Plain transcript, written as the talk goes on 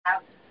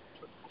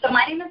So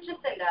my name is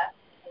Jacinda.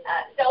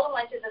 Solar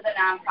Lunches is a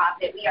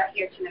nonprofit. We are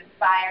here to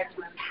inspire,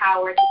 to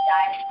empower, to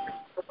dive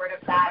into the Word of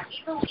God. We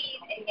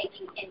believe in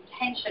making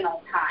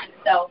intentional time.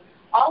 So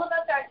all of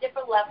us are at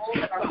different levels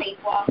of our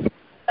faith walk,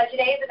 but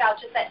today is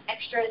about just that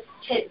extra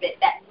tidbit,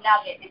 that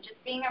nugget, and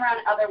just being around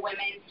other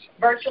women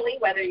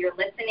virtually, whether you're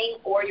listening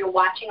or you're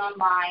watching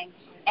online,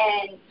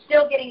 and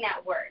still getting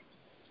that word.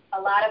 A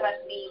lot of us,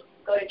 we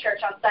go to church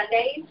on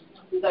Sundays,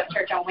 we go to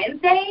church on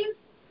Wednesdays,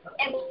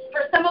 and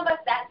for some of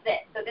us, that's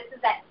it. So this is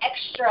that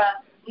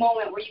extra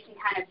moment where you can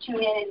kind of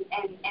tune in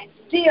and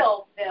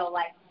still feel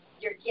like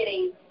you're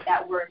getting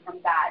that word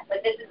from God.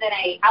 But this isn't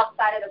a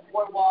outside of the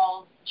four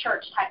walls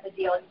church type of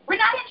deal. We're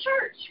not in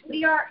church.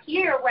 We are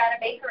here. We're at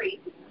a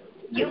bakery.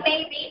 You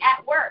may be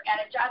at work,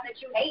 at a job that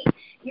you hate.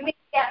 You may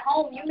be at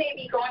home. You may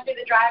be going through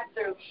the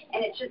drive-thru,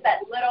 and it's just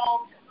that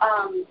little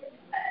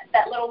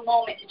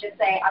moment to just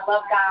say, I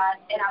love God,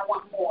 and I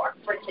want more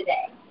for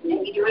today. And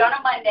we do it on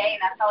a Monday,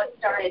 and that's how it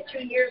started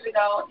 2 years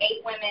ago,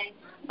 8 women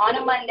on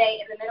a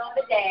Monday in the middle of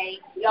the day.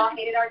 We all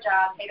hated our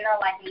jobs, hated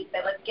our life, and we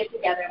said, let's get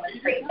together and let's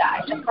praise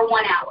God just for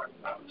 1 hour.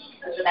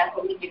 So that's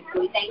what we do. So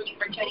we thank you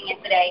for tuning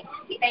in today.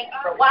 We thank you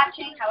for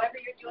watching.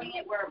 However you're doing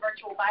it, we're a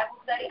virtual Bible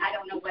study. I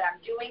don't know what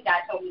I'm doing.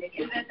 God told me to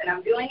do this, and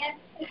I'm doing it.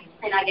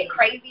 And I get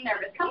crazy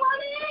nervous. Come on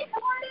in.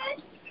 Come on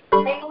in.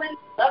 Hey,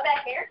 Melinda, love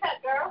that haircut,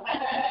 girl.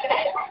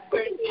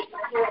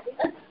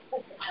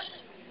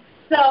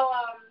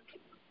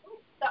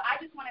 So I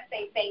just want to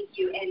say thank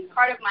you. And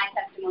part of my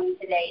testimony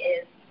today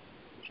is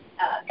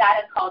God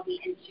has called me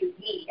into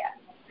media.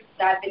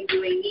 So I've been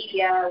doing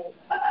media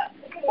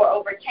for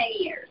over 10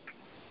 years.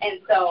 And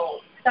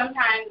so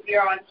sometimes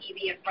you're on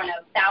TV in front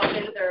of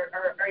thousands or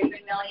even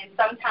millions.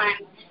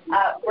 Sometimes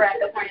we're at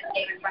the Hornets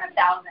game in front of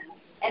thousands.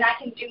 And I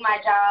can do my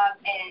job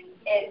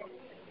and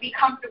be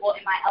comfortable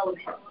in my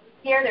element.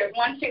 Here, there's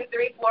 1, 2,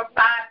 3, 4,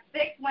 5,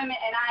 6 women,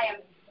 and I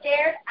am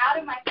scared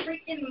out of my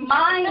freaking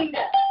mind.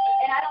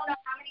 And I don't know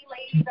how many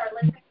ladies are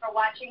listening or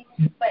watching,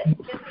 but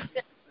this is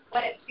just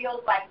what it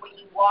feels like when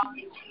you walk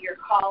into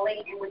your calling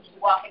and when you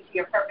walk into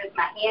your purpose.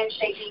 My hand's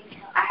shaking.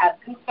 I have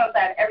goosebumps.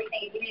 I have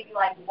everything. You may be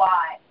like,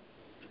 why?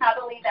 I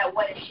believe that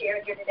what is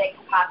shared here today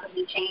can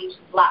possibly change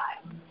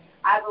lives.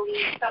 I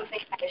believe something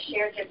that is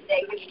shared here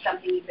today could be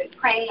something you've been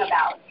praying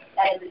about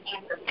that is an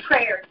answered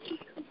prayer to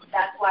you.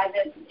 That's why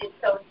this is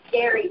so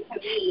scary to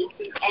me,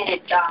 and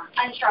it's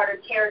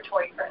uncharted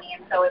territory for me.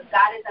 And so if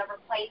God is ever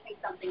placing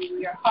something in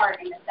your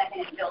heart and the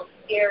second it feels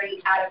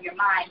scary out of your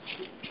mind,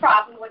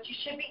 probably what you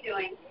should be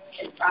doing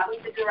is probably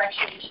the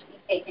direction you should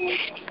be taking.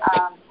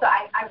 So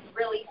I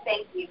really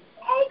thank you.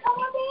 Hey, come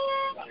on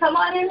in. Come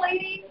on in,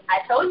 ladies.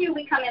 I told you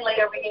we come in late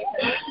over here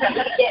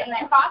to get in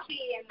that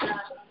coffee and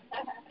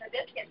the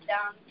biscuits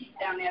down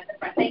there at the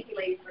front. Thank you,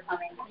 ladies, for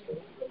coming.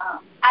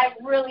 I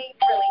really,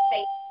 really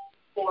thank you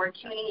for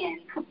tuning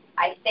in.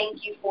 I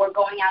thank you for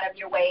going out of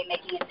your way and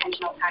making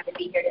intentional time to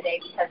be here today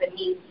because it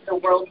means the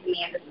world to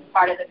me, and this is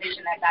part of the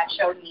vision that God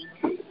showed me.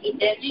 He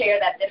did share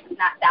that this is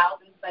not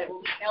thousands, but it will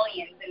be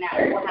millions, and that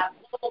we will have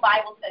little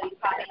Bible studies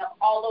popping up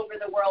all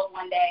over the world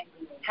one day.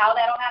 How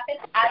that'll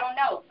happen, I don't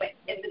know, but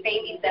it's a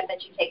baby step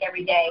that you take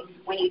every day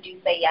when you do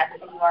say yes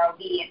and you are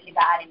obedient to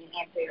God and you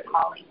answer your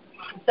calling.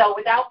 So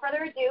without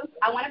further ado,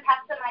 I want to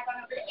pass the mic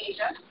on over to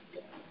Asia,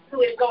 who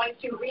is going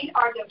to read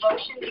our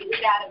devotion and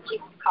read out of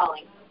Jesus'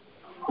 calling.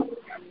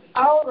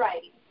 All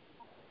right.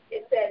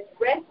 It says,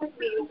 rest with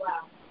me a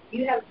while.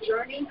 You have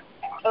journeyed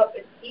up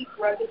a steep,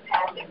 rugged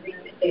path in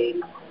recent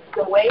days.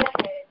 The way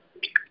ahead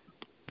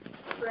is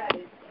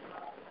crowded,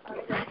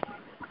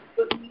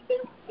 but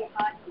neither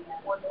behind you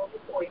or nor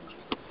before you.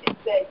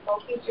 Instead,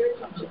 focus your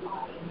attention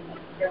on me.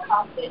 Your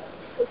confidence,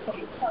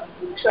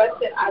 trust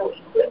that I will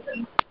equip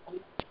you.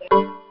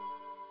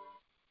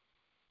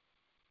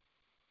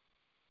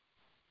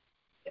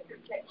 The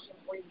protection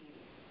for you.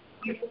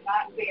 You will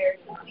not bear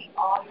to see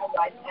all your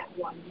life at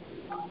once.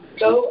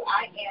 Though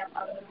I am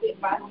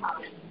unlimited by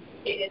time,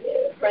 it is in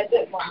the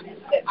present moment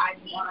that I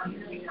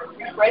need you to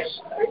refresh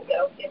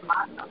yourself in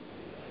my company.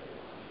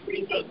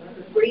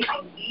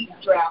 Breathing deep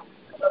draughts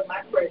of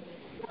my presence,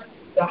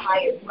 the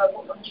highest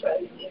level of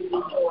trust is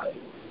the joy.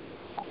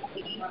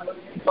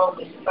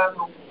 Moment by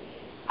moment.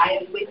 I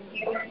am with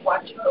you,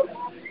 watching over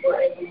you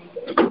wherever you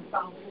go.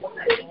 Psalm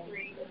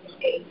 133,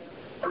 8,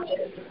 and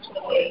Genesis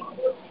 28.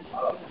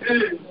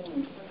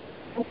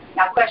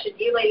 Now, question: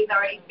 do you ladies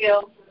already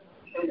feel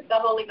the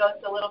Holy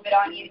Ghost a little bit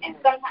on you? And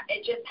sometimes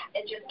it just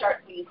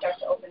starts when you start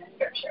to open the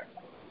Scripture.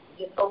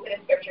 Just open the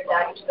Scripture,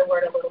 dive into the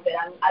Word a little bit.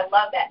 I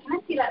love that. Can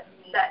I see that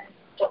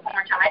one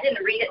more time? I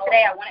didn't read it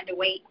today. I wanted to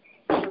wait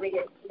to read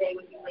it today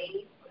with you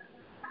ladies.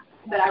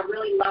 But I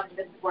really love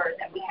this word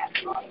that we have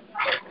today.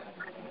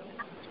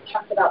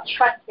 Talks about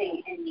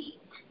trusting in me.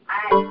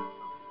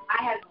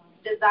 I have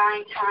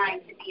designed time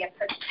to be a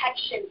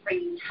protection for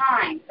you.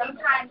 Time.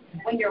 Sometimes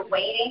when you're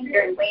waiting,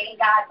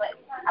 God, but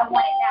I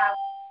want it now.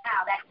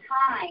 That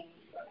time,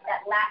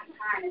 that last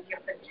time is your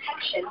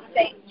protection. He's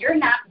saying you're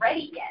not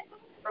ready yet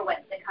for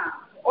what's to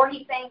come. Or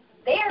he's saying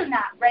they're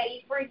not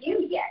ready for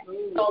you yet.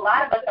 So a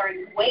lot of us are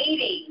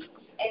waiting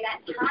and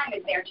that time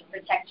is there to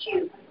protect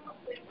you.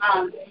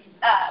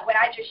 When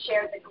I just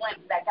shared the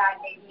glimpse that God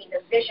gave me,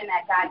 the vision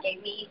that God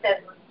gave me, He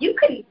says, you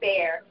couldn't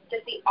bear to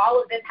see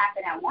all of this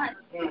happen at once.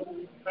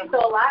 So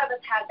a lot of us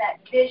have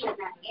that vision,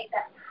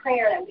 that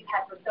prayer that we've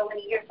had for so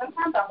many years,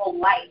 sometimes our whole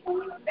life.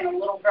 When you've been a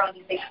little girl and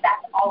you think,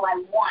 that's all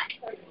I want.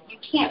 You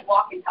can't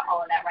walk into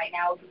all of that right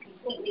now. It would be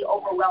completely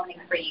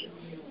overwhelming for you.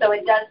 So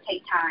it does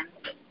take time.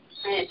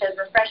 And it says,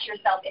 refresh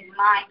yourself in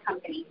my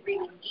company,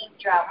 breathing deep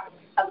draughts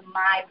of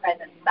my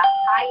presence, the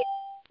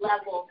highest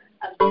level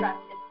of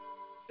trust.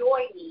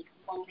 Enjoy me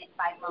moment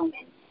by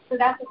moment. So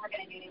that's what we're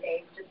going to do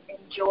today, is just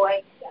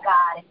enjoy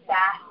God and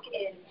bask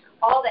in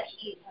all that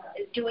He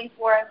is doing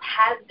for us,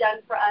 has done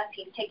for us.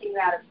 He's taken you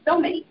out of so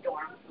many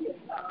storms,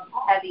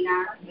 has He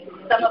not?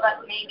 Some of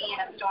us may be in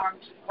a storm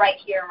right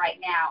here and right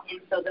now. And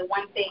so the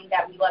one thing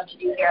that we love to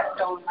do here at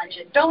Stolen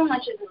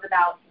Lunches is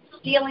about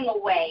stealing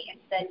away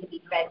instead to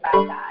be fed by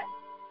God.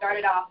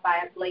 Started off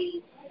by us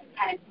ladies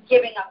kind of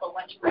giving up a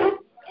lunch break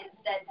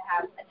instead to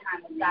have a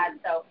time with God.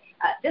 So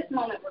this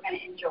moment we're going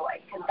to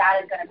enjoy, because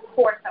God is going to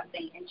pour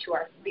something into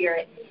our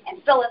spirit and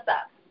fill us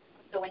up.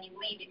 So when you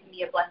leave, you can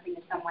be a blessing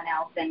to someone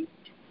else. And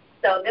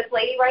so this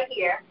lady right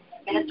here,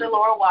 Minister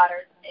Laura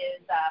Waters,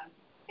 is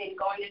been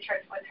going to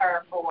church with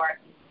her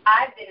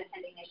I've been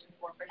attending Nations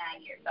for 9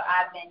 years. So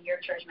I've been your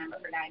church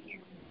member for 9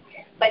 years.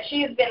 But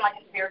she has been like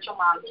a spiritual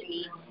mom to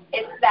me.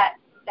 It's that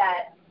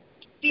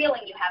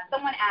feeling you have.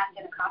 Someone asked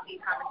in a coffee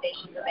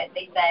conversation of it,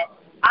 they said,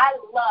 I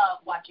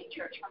love watching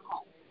church from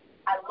home.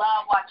 I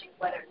love watching,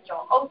 whether it's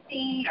Joel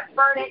Osteen or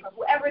Furtick or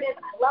whoever it is,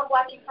 I love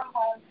watching from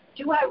home.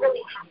 Do I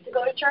really have to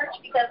go to church?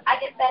 Because I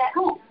get fed at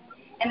home.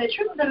 And the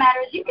truth of the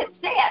matter is you can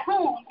stay at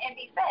home and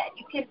be fed.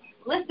 You can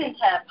listen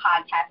to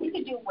podcasts. You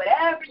can do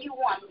whatever you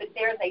want, but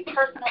there's a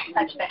personal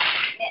touch that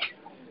you miss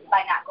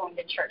by not going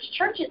to church.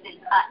 Church is in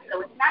us,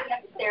 so it's not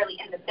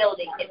necessarily in the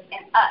building. It's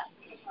in us.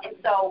 And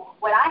so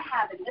what I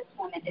have in this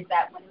woman is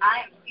that when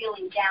I am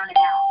feeling down and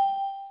out,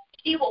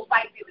 she will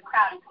fight through the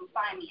crowd and come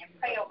find me and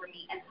pray over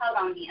me and hug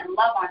on me and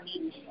love on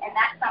me. And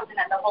that's something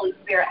that the Holy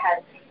Spirit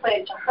has put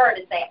into her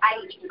to say,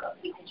 I need you to go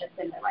speak to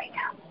Jacinda right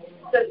now.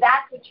 So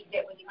that's what you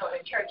get when you go to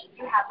church. If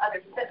you have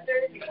other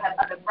sisters, if you have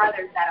other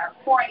brothers that are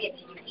pouring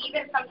into you,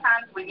 even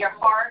sometimes when you're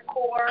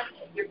hardcore,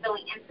 you're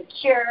feeling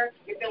insecure,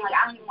 you're feeling like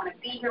I don't even want to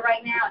be here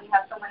right now, and you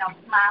have someone else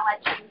smile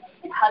at you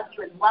and hug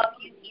you and love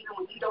you, even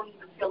when you don't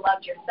even feel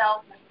loved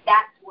yourself,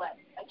 that's what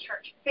a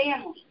church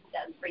family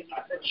does for you.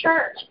 So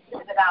church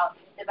is about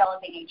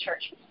developing a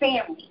church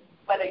family,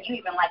 whether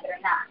you even like it or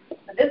not.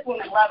 But this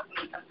woman loves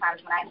me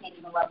sometimes when I can't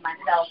even love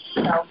myself.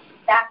 So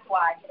that's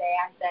why today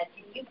I said,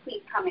 can you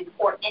please come and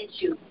pour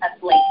into us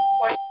ladies,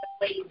 pour into us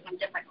ladies from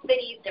different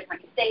cities,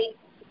 different states,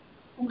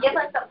 and give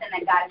us something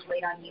that God has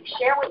laid on you.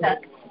 Share with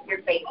us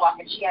your faith walk.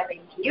 And she has a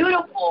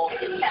beautiful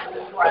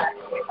message for us.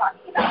 We're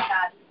talking about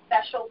God's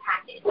special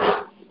package.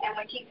 And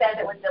when she says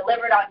it was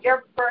delivered on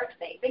your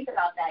birthday, think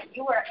about that.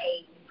 You were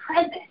a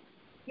present.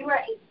 You were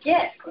a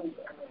gift.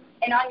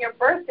 And on your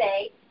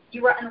birthday,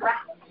 you were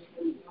unwrapped.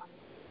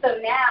 So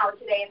now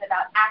today is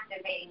about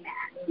activating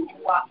that and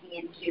walking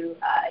into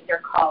your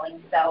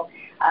calling. So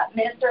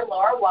Minister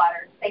Laura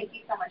Waters, thank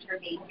you so much for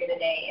being here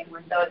today, and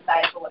we're so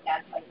excited for what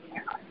God's placed in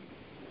your heart.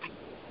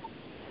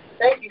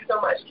 Thank you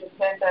so much,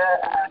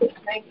 Jacinda.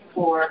 Thank you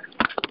for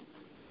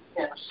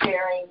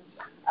sharing,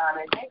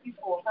 and thank you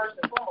for, first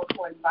and foremost,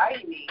 for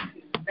inviting me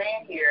to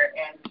stand here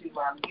and to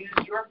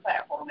use your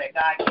platform that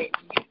God gave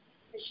to you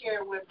to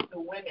share with the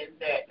women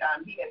that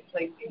He has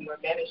placed in your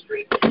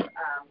ministry.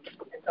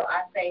 And so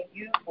I thank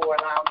you for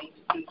allowing me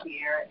to be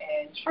here.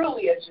 And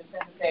truly, as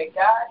Jacinda said,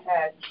 God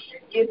has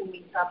given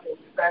me something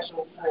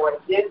special for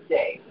this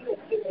day. He has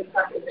given me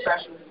something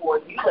special for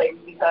you ladies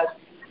because,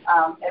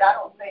 and I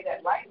don't say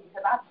that lightly,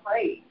 because I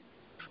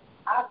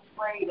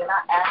prayed and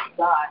I asked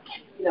God,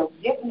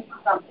 give me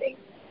something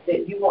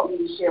that you want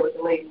me to share with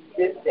the ladies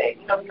this day.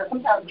 Because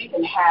sometimes we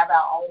can have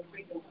our own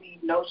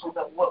preconceived notions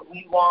of what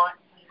we want.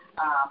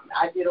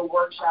 I did a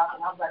workshop,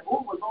 and I was like,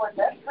 oh, well, Lord,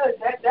 that's good.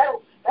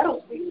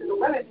 That'll speak to the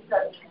women,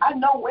 because I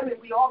know women,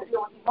 we all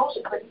deal with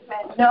emotions, but He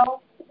said,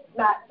 no,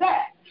 not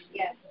that.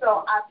 Yes.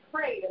 So I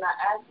prayed, and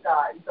I asked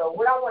God. And so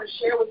what I want to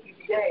share with you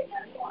today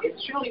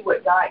is truly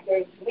what God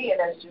gave to me,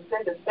 and as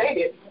Jacinda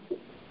stated,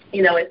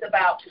 it's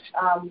about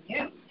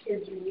you,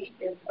 His unique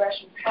and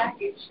special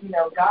package.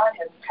 God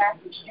has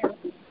packaged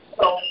you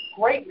so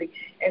greatly.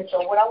 And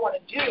so what I want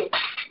to do,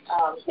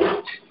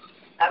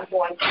 I'm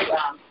going to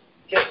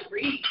just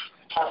read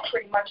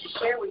pretty much and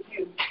share with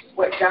you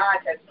what God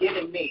has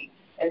given me.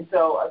 And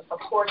so, of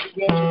course,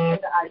 again,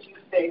 Jacinda, I do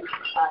say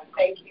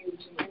thank you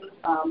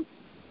to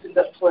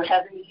you for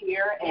having me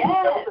here, and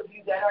those of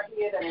you that are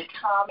here that have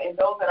come, and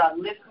those that are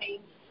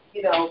listening,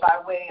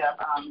 by way of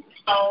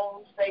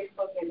phones,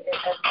 Facebook, and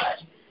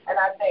such. And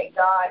I thank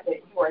God that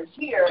you are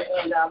here,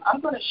 and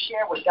I'm going to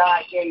share what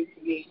God gave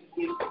to me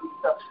to give to you.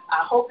 So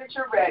I hope that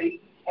you're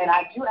ready. And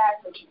I do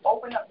ask that you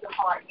open up your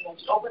heart and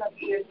you open up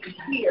your ears to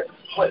hear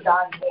what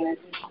God is saying as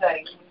we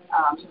study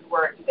His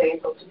Word today.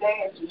 And so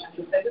today, as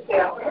Jacinda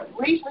said, I'm going to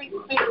briefly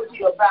speak with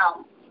you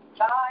about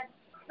God's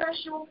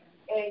special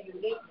and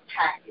unique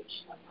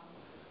package.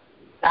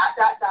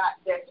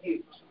 That's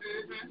you.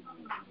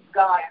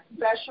 God's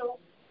special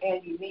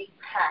and unique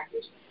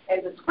package.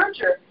 And the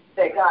scripture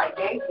that God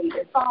gave me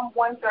is Psalm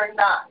 139,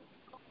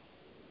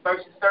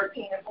 verses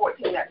 13 and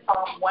 14. That's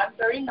Psalm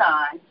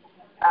 139,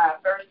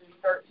 verses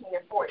 13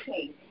 and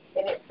 14.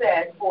 And it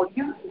says, "For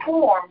you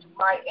formed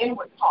my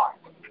inward parts.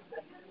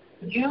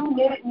 You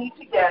knitted me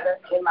together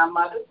in my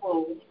mother's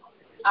womb.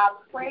 I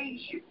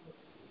praise you,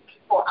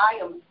 for I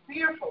am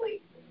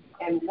fearfully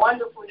and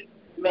wonderfully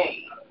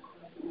made.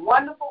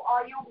 Wonderful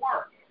are your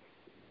works.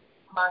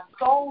 My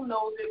soul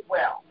knows it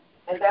well."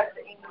 And that's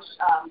the English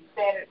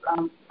Standard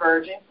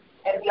Version.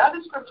 And the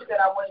other scripture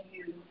that I want to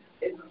use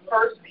is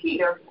 1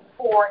 Peter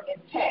 4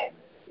 and 10.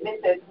 And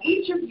it says,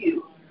 "Each of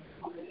you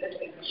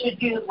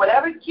should use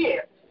whatever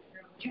gift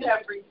you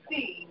have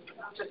received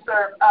to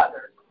serve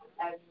others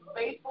as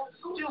faithful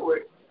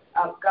stewards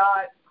of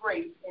God's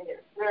grace in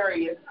its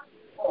various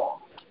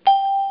forms."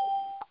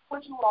 I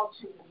want you all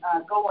to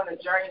go on a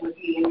journey with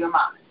me in your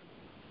mind.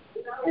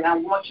 And I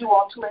want you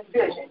all to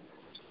envision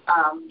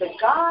the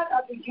God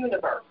of the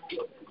universe,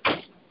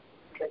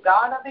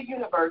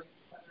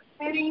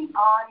 sitting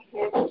on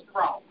his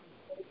throne.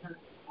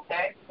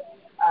 Okay?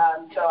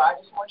 So I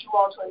just want you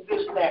all to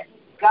envision that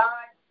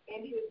God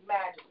in his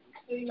majesty,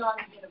 sitting on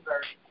the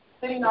universe,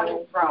 sitting on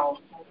his throne,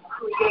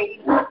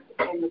 creating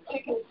and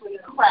meticulously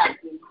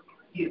crafting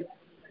you.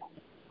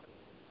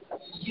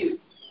 You.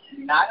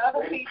 Not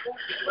other people.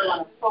 We're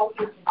going to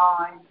focus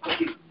on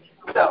you.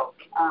 So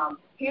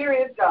here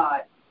is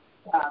God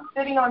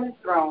sitting on his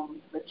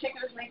throne,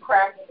 meticulously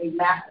crafting a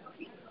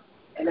masterpiece.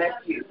 And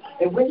that's you.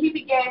 And when he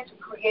began to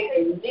create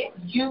and knit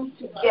you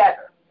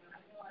together,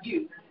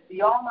 you,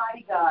 the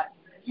Almighty God,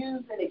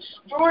 used an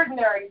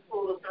extraordinary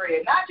spool of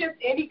thread, not just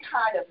any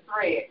kind of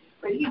thread,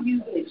 but he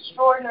used an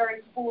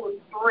extraordinary spool of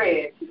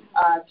thread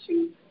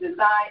to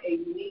design a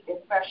unique and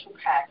special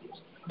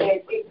package.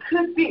 And it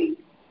could be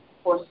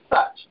for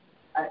such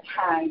a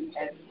time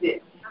as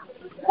this.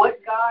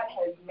 What God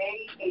has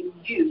made in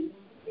you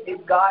is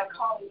God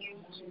calling you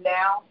to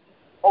now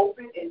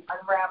open and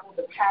unravel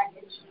the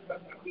package,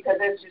 because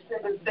as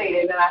Jacinda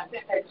stated, and I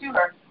sent that to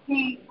her,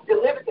 he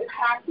delivered the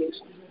package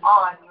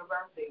on your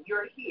birthday.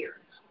 You're here.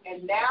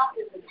 And now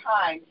is the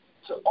time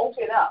to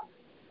open up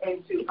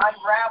and to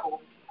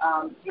unravel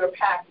your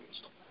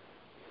package.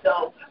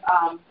 So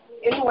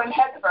anyone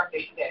has a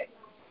birthday today?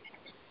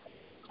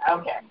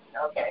 Okay.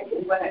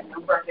 Anyone has a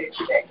birthday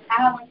today?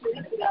 I have one 2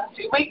 weeks ago.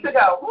 2 weeks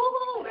ago.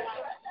 Woo-hoo!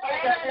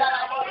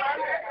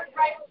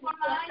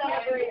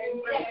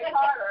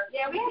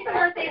 Yeah, we have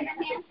birthdays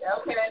in here.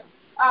 Okay.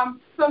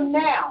 So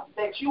now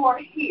that you are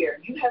here,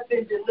 you have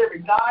been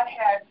delivered. God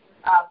has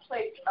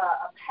placed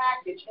a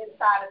package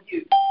inside of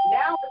you.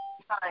 Now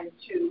it's time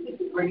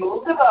to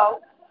remove the bow,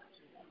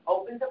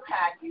 open the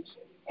package,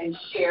 and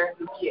share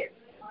the gift.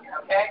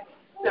 Okay?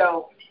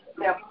 So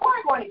now, before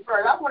I go any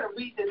further, I want to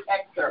read this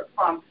excerpt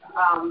from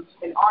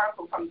an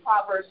article from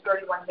Proverbs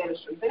 31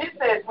 Ministries. And it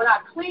says, "When I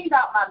cleaned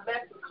out my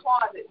messy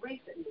closet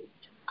recently,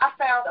 I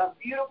found a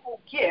beautiful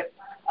gift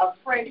a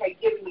friend had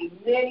given me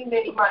many,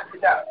 many months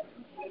ago."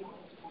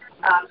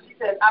 She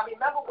says, "I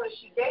remember when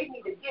she gave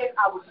me the gift,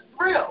 I was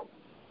thrilled.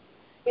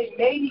 It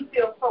made me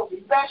feel so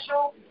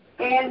special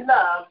and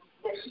loved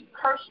that she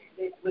purchased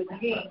it with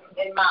me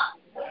in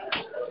mind.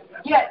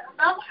 Yet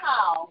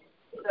somehow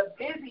the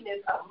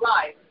busyness of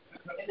life,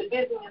 the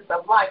gift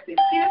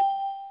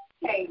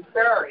came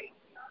buried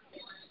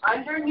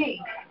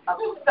underneath of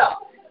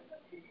stuff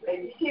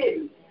and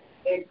hidden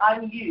and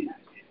unused."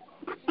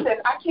 She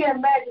said, "I can't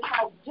imagine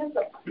how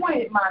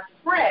disappointed my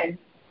friend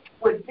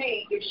would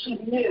be if she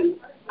knew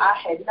I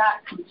had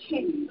not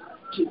continued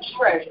to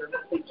treasure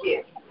the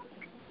gift."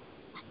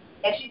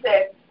 And she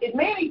said, "It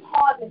made me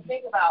pause and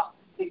think about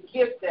the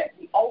gift that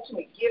the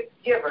ultimate gift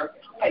giver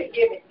had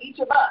given each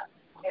of us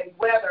and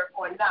whether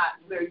or not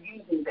we're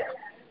using them."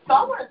 So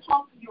I want to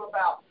talk to you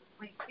about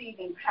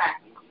receiving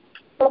packages.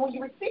 So when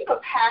you receive a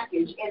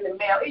package in the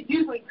mail, it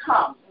usually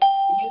comes.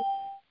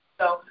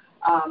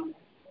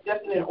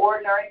 Just in an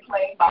ordinary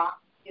plain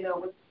box,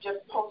 with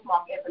just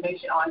postmark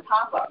information on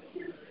top of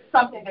it.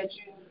 Something that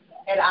you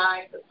and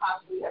I could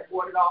possibly have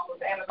ordered off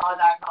of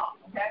Amazon.com,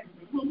 okay?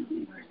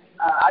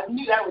 I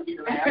knew that would be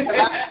the answer.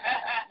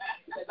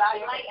 Because I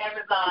am an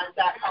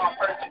Amazon.com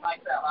person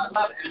myself. I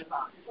love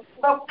Amazon.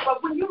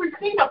 But when you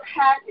receive a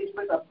package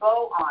with a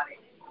bow on it,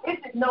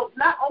 it denotes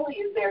not only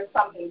is there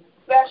something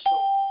special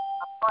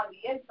on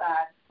the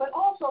inside, but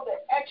also the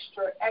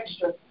extra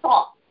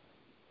thought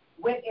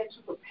went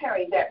into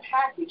preparing that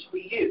package for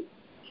you.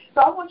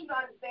 So I want you to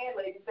understand,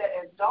 ladies, that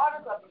as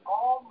daughters of the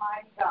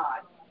Almighty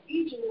God,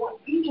 each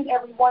and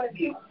every one of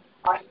you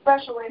are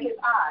special in his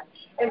eyes.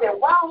 And that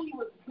while he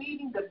was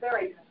weaving the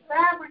very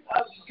fabric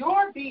of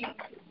your being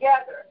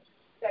together,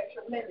 that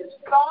tremendous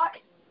thought,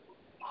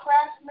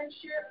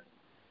 craftsmanship,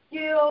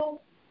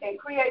 skill, and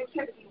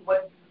creativity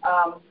was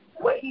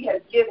what he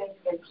has given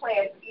and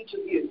planned for each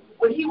of you.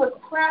 When he was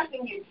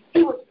crafting you,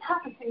 he was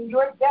purposing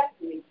your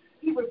destiny.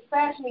 He was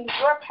fashioning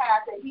your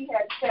path that he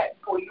had set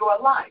for your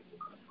life.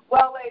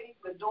 Well, ladies,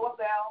 the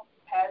doorbell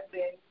has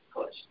been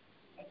pushed,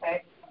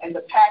 okay? And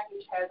the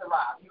package has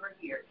arrived. You're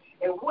here.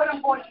 And what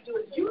I'm going to do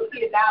is use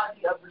the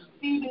analogy of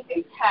receiving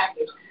a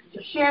package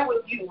to share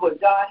with you what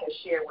God has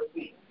shared with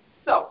me.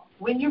 So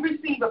when you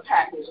receive a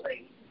package,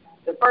 ladies,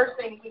 the first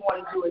thing we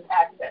want to do is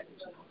access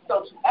it.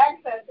 So to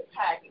access the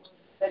package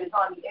that is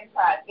on the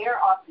inside, there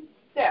are some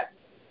steps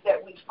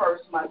that we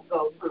first must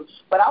go through.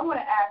 But I want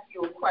to ask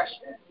you a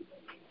question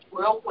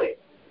real quick.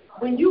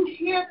 When you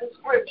hear the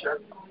scripture,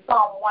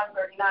 Psalm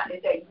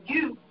 139, that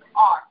you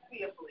are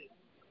fearfully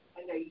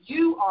and that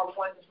you are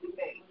wonderfully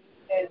made,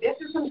 and this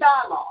is some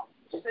dialogue.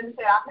 Just to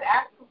say, I can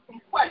ask you some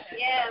questions.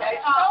 Yeah,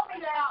 okay? Show me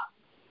that.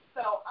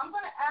 So I'm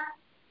going to ask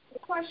the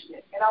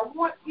question, and I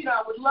want,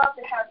 I would love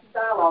to have some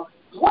dialogue.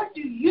 What do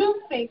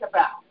you think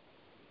about?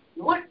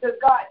 What does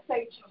God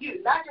say to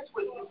you? Not just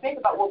what you think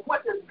about, well,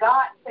 what does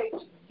God say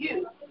to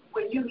you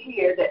when you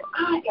hear that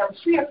I am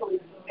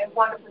fearfully and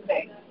wonderfully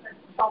made?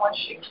 Someone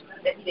share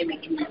that he didn't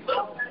make any mistakes.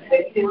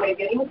 That he didn't make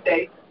any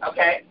mistakes,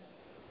 okay?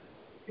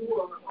 You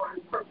were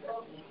on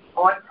purpose.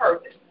 On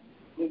purpose.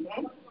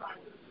 Mm-hmm.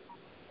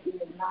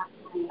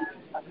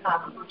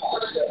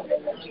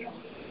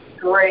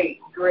 Great.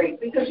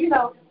 Because,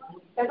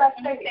 as I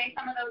stated, say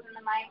some of those in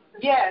the mic.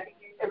 Yes,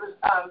 it was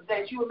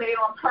that you were made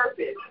on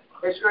purpose,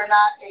 that you're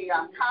not a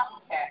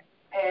copycat.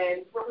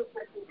 And what was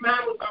it?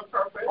 Mine was on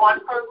purpose. On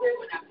purpose,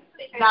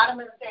 not a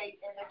mistake,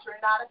 and that you're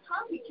not a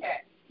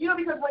copycat.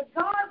 Because when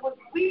God was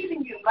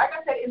weaving you, like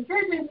I said,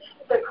 envision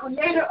the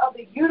creator of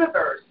the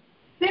universe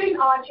sitting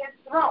on his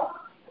throne.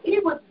 He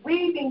was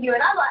weaving you,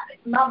 and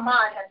my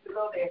mind has to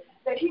go there,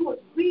 that he was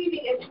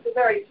weaving into the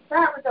very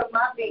fabric of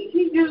my being.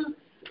 He used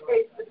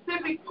a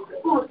specific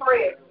spool of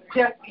thread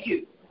just for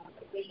you.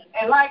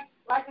 And like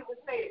it was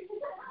said,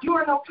 you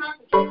are no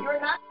copycat. You're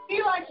not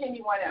be like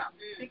anyone else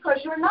because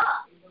you're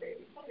not.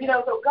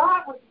 So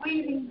God was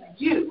weaving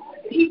you.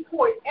 And he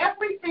poured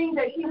everything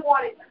that he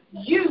wanted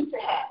you to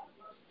have,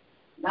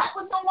 not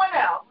with someone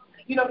else.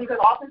 Because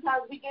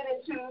oftentimes we get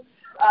into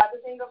the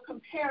thing of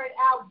comparing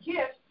our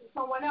gifts to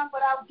someone else,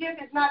 but our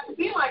gift is not to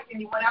be like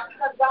anyone else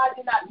because God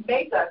did not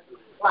make us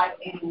like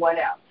anyone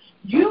else.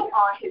 You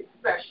are his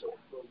special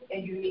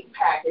and unique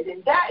package,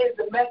 and that is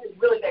the message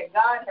really that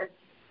God has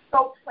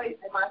so placed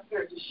in my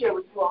spirit to share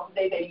with you all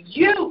today, that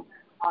you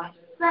are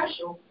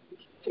special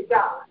to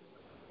God.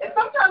 And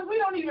sometimes we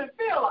don't even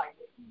feel like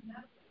it.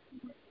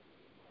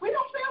 We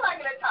don't feel like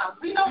it at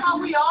times. We know how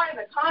we are in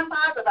the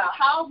confines of our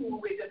house when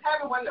we're just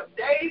having one of those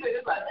days and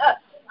it's like,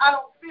 I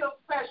don't feel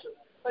special.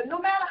 But no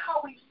matter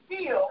how we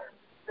feel,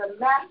 the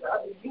master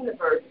of the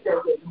universe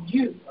says that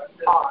you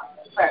are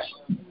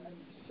special.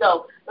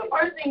 So the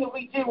first thing that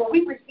we do when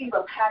we receive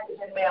a package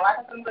in the mail,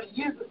 like I said, I'm going to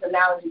use this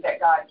analogy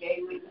that God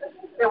gave me,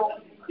 that when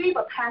we receive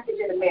a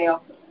package in the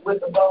mail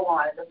with a bow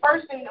on it, the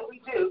first thing that we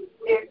do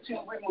is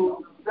to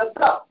remove the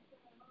bow.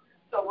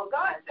 So what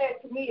God said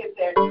to me is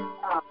that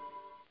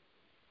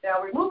now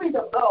removing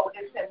the bow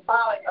is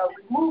symbolic of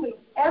removing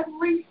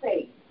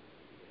everything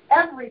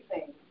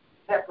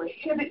that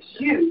prohibits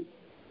you,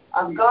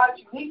 God's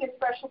unique and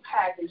special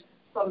package,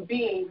 from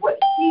being what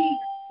he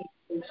needs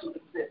into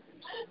existence.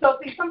 So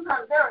see,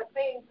 sometimes there are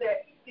things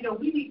that,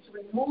 we need to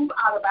remove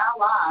out of our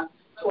lives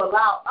to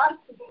allow us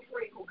to be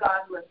free who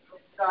God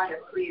has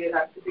created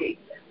us to be.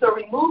 So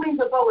removing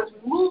the bow is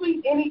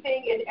removing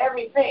anything and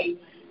everything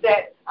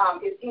that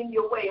is in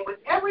your way. And with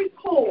every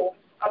pull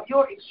of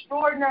your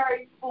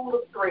extraordinary spool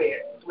of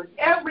thread, with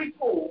every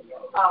pull,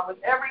 God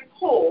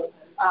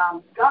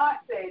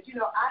says,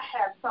 I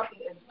have something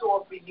in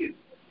store for you.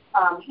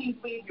 He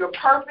sees your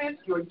purpose,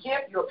 your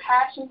gift, your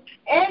passion,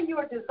 and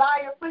your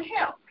desire for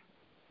him.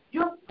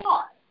 Your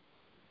thoughts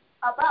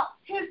about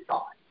his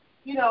thoughts.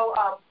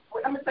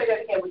 I'm going to say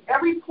that again. With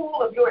every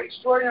pull of your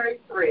extraordinary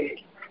thread,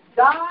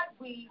 God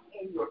weaves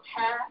in your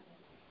path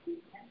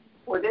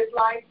for this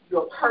life,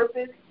 your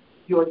purpose,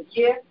 your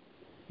gift,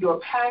 your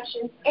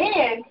passion,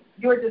 and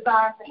your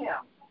desire for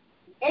him,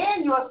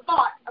 and your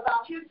thoughts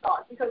about his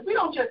thoughts, because we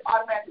don't just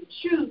automatically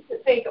choose to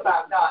think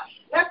about God.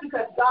 That's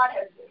because God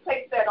has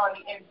placed that on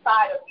the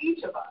inside of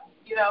each of us,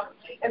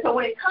 And so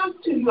when it comes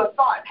to your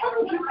thoughts,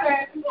 you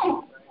say,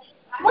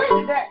 where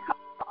did that come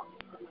from?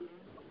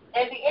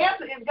 And the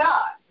answer is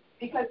God,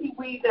 because he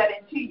weaves that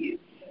into you.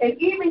 And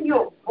even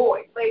your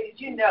voice, ladies,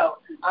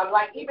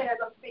 like even as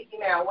I'm speaking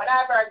now,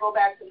 whenever I go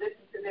back to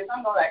listen to this,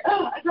 I'm going like,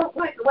 I don't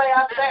like the way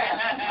I sound.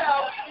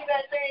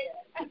 That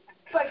thing.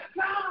 But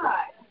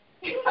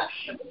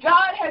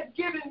God has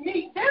given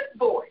me this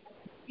voice,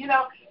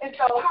 and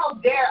so how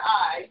dare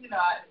I,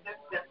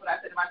 that's what I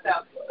said to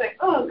myself, say,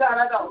 oh, God,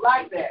 I don't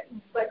like that.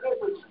 But it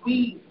was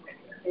weaved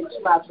into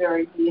my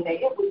very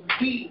DNA. It was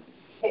weaved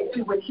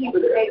into what he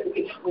was saying to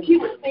me, when he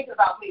was thinking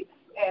about me.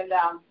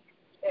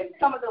 And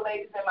some of the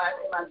ladies in my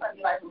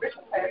Sunday Life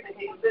Enrichment class that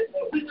didn't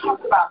listen, we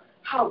talked about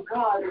how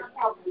God is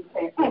probably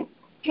saying,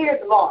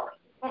 here's Laura.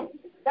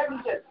 Let me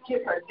just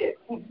give her this.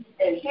 And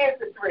here's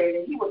the thread.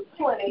 And he was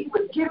pulling it. He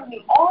was giving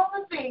me all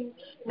the things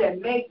that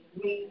make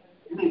me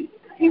me.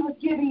 He was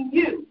giving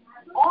you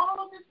all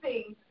of the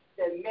things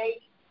that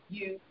make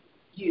you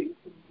you.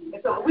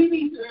 And so we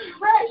need to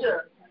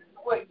treasure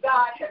what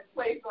God has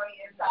placed on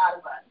the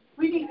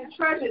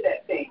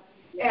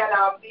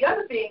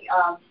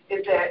thing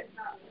is that,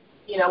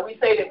 we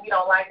say that we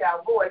don't like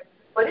our voice,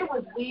 but it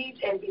was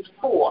weaved in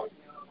before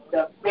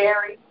the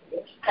very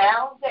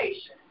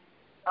foundation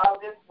of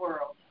this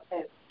world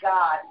as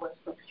God was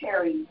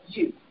preparing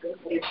you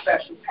for His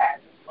special path.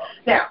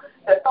 Now,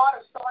 the thought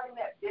of starting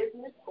that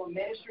business or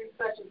ministry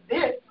such as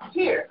this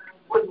here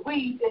was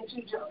weaved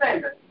into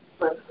Jacinda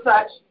for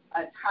such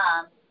a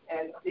time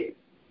as this.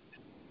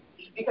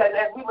 Because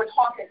as we were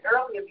talking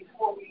earlier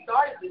before we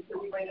started this,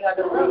 we were in the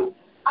other room,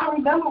 I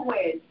remember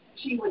when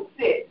she would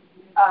sit,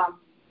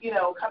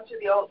 come to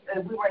the old,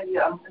 we were in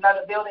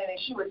another building, and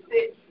she would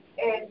sit,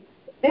 and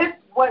this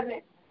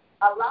wasn't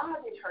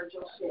alive in her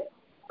just yet,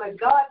 but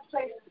God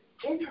placed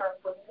it in her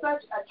for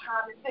such a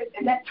time as this.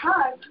 And that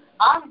time,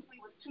 obviously,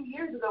 was 2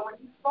 years ago when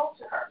He spoke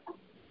to her.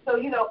 So,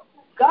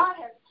 God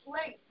has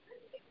placed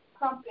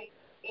something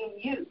in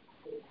you,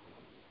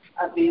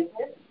 a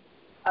business,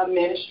 a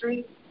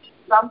ministry,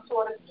 some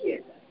sort of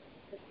gift.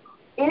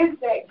 Is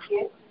that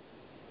gift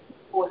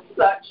for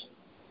such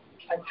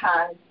a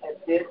time as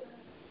this?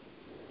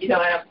 And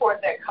of course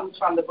that comes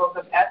from the book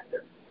of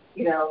Esther.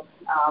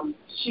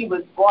 She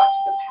was brought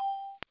to the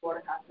palace.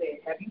 Mordecai said,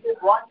 have you been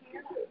brought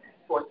here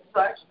for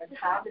such a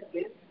time as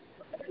this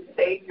to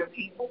save your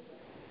people?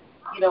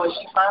 And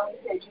she finally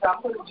said,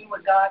 I'm going to do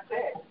what God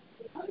said.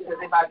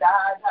 Because if I die,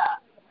 I die.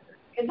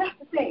 And that's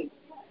the thing.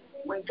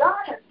 When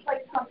God has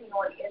placed something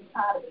on the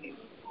inside of you,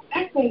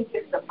 that thing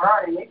gets to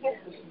burning. It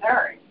gets to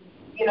stirring.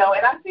 And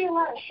I see a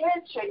lot of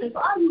head shaking. So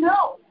I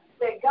know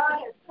that God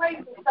has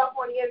placed some stuff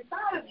on the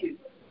inside of you.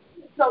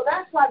 So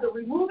that's why the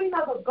removing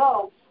of a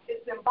bow is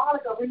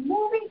symbolic of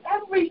removing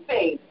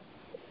everything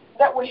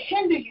that will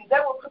hinder you,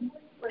 that will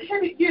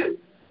prohibit you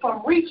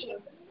from reaching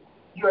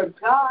your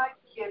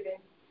God-given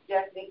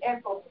destiny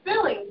and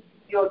fulfilling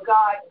your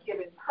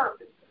God-given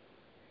purpose.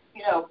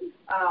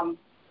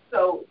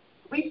 So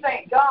we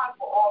thank God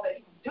for all that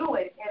He's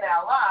doing in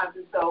our lives.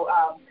 And so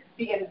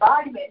the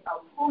embodiment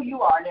of who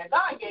you are. Now,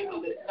 God gave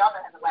me this. Y'all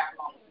don't have to laugh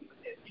on me with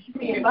this.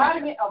 The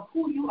embodiment of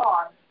who you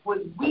are was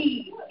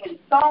weaved and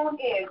sewn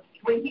in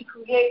when He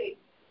created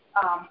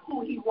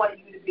who He wanted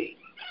you to be.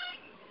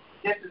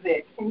 This is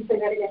it. Can you say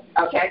that again?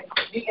 Okay.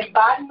 The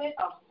embodiment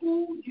of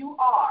who you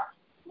are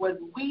was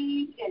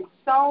weaved and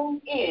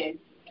sewn in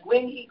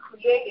when He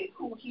created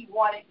who He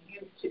wanted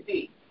you to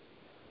be.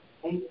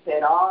 And He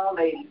said, oh,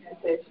 ladies, He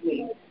said to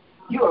me,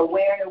 you are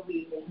wearing a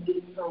weave and you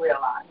didn't even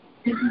realize.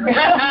 I thought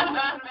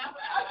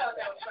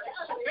that was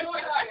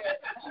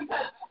funny.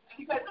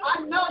 Because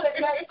I know that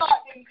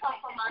thought didn't come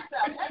from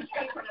myself. That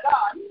came from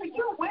God. He said,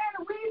 you're wearing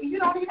a weave and you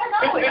don't even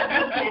know it.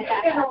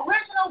 An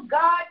original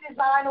God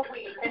designed a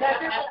weave. And as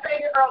it was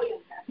stated earlier,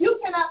 you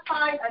cannot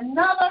find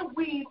another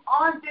weave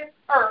on this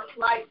earth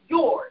like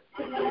yours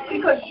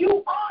because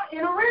you are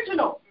an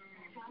original.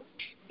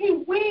 He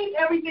weaved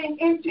everything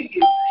into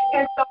you.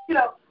 And so,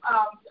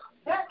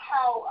 that's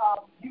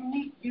how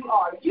unique you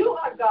are. You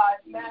are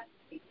God's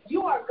masterpiece.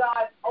 You are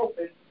God's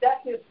opus.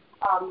 That's His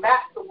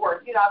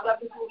masterwork. I love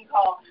this movie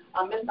called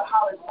Mr.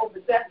 Holland's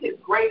Opus. That's His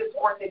greatest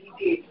work that He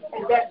did,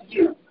 and that's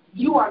you.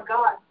 You are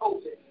God's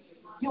opus.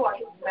 You are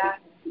His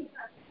masterpiece.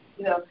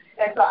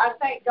 And so I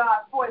thank God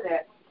for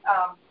that.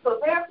 So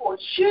therefore,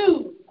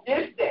 choose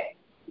this day,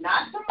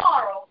 not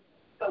tomorrow.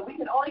 So we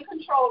can only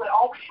control and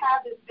always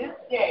have this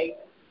day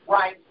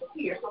right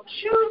here. So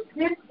choose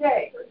this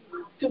day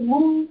to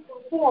move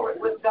forward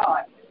with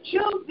God.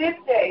 Choose this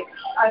day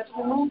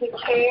to remove the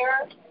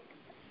care,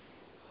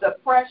 the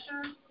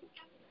pressure,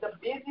 the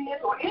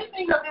busyness, or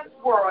anything of this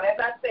world, as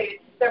I say,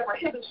 that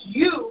prohibits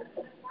you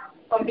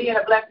from being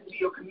a blessing to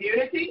your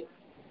community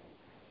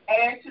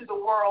and to the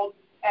world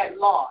at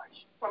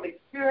large, from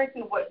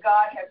experiencing what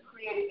God has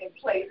created and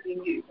placed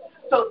in you.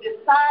 So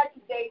decide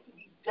today to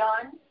be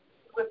done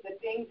with the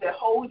things that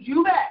hold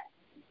you back.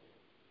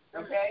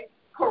 Okay?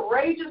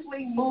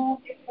 Courageously move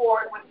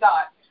forward with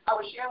God. I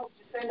was sharing with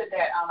Jacinda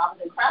that I was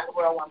in Cracker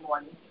Barrel one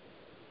morning,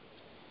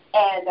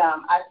 and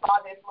I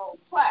saw this little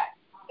plaque.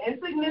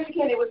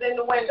 Insignificant, it was in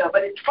the window,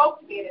 but it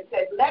spoke to me and it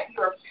said, let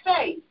your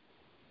faith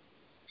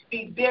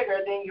be bigger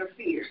than your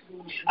fears.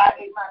 I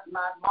ate my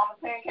mama's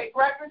pancake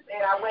breakfast,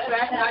 and I went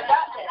back and I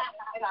got that.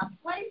 And I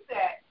placed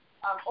that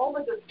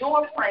over the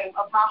door frame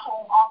of my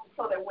home office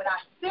so that when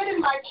I sit in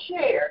my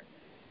chair,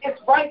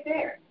 it's right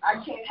there.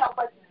 I can't help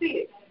but to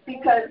see it.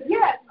 Because,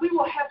 yes, we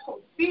will have some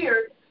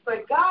fears,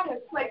 but God has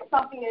placed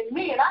something in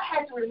me, and I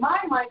had to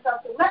remind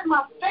myself to let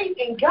my faith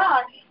in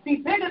God be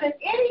bigger than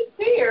any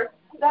fear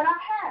that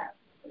I have.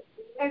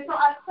 And so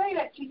I say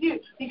that to you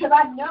because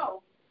I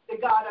know the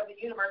God of the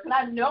universe, and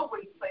I know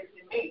what He's placed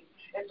in me.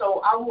 And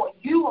so I want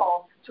you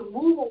all to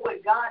move on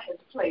what God has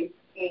placed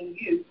in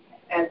you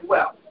as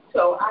well.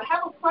 So I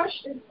have a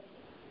question.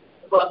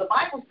 Well, the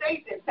Bible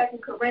states in 2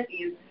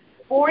 Corinthians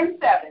 4 and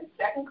 7,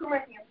 2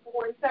 Corinthians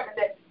 4 and 7,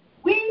 that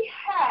we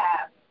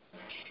have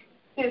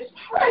this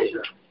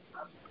treasure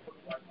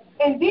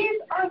in these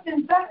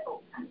earthen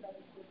vessels.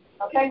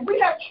 Okay? We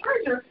have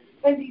treasure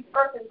in these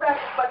earthen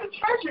vessels, but the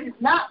treasure is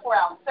not for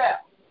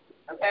ourselves.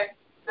 Okay?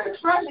 The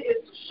treasure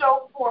is to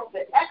show forth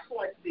the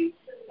excellency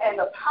and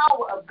the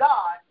power of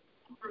God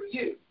through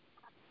you.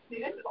 See,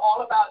 this is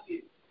all about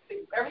you.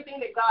 See, everything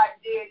that God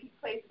did, he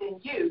placed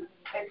in you.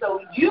 And so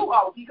you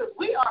are, because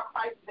we are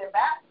Christ's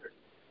ambassadors.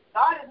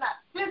 God is not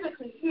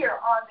physically here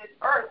on this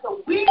earth,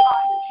 so we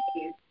are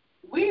his hands.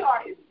 We are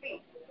his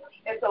feet.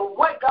 And so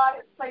what God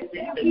has placed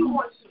in you, he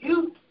wants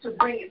you to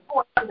bring it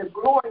forth, and the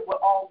glory will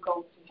all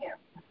go to him.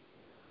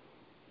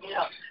 You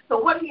know, so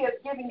what he has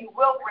given you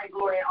will bring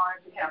glory and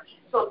honor to him.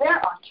 So there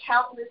are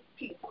countless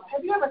people.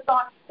 Have you ever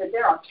thought that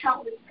there are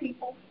countless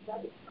people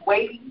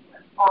waiting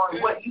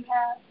on what you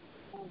have?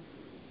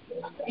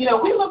 You know,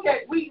 we look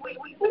at, we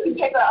can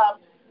take a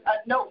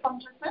note from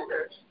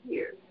Jacinda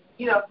here.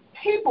 You know,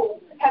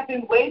 people have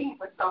been waiting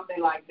for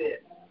something like this.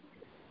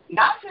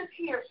 Not just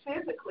here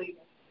physically,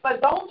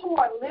 but those who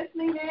are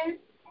listening in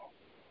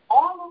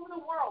all over the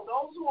world,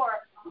 those who are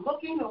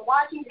looking and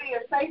watching via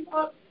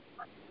Facebook,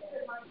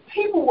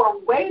 people were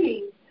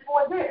waiting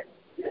for this.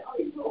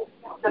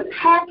 The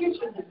package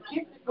and the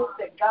giftedness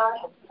that God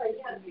has placed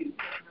in you.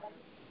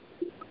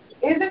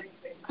 Is it?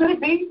 Could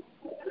it be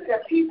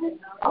that people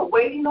are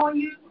waiting on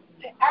you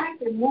to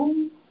act and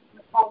move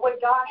on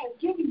what God has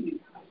given you?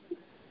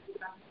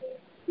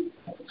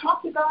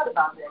 Talk to God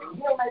about that, and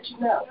he'll let you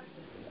know.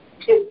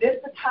 Is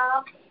this the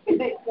time? Is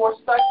it for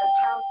such a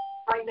time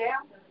right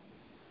now?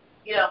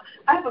 You know,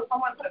 I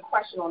want to put a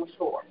question on the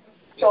floor.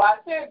 So I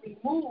said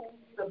remove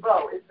the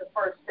bow is the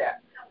first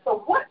step.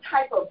 So what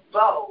type of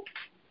bow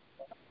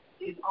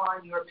is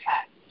on your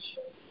package?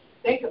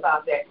 Think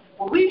about that.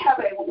 When we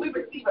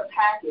receive a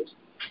package,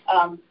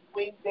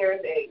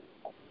 there's a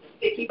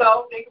sticky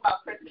bow. Think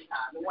about Christmas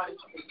time, the one that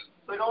you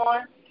put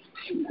on,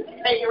 you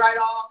take it right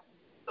off,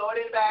 throw it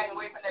in the bag, and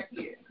wait for next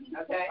year.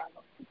 Okay.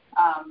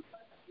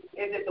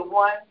 Is it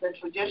the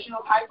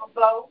traditional type of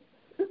bow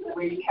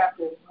where you have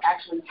to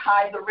actually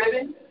tie the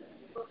ribbon?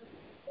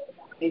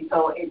 And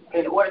so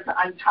in order to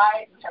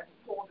untie it, you have to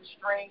pull the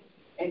string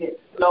and it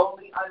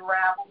slowly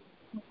unravels.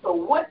 So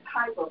what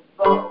type of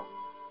bow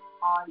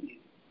on you?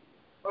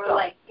 Or so,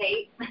 like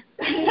tape.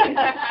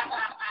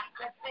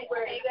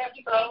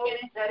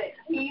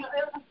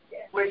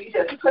 Where you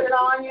just put it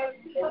on you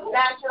and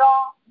snatch it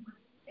off.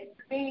 It's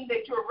meaning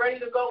that you're ready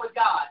to go with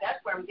God.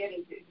 That's where I'm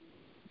getting to.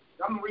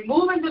 I'm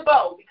removing the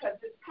bow because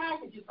this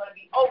package is going to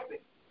be open.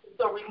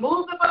 So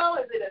remove the bow.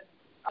 Is it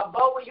a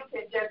bow where you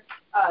can just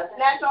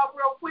snatch off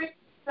real quick,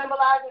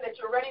 symbolizing that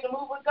you're ready to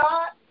move with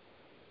God?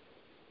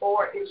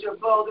 Or is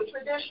your bow the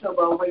traditional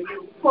bow where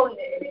you're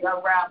pulling it and it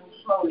unravels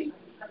slowly?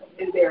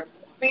 Is there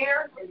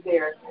fear? Is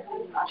there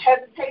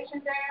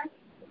hesitation there?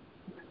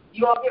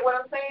 You all get what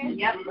I'm saying?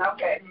 Yep.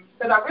 Okay.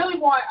 Because I really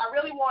want,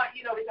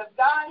 you know, because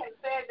God has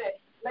said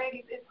that,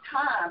 ladies, it's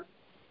time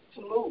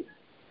to move.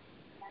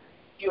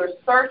 You're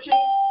searching,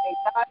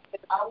 and God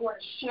said, I want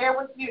to share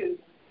with you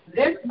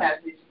this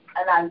message,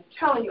 and I'm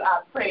telling you,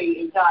 I prayed,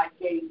 and God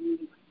gave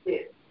me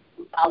this.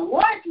 I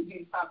wanted to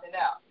do something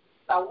else.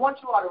 So I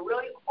want you all to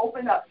really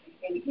open up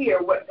and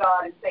hear what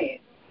God is saying.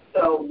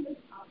 So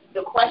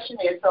the question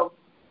is, so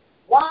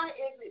why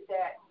is it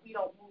that we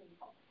don't move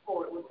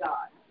forward with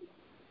God?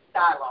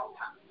 Dialogue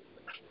time.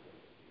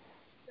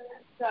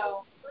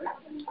 So,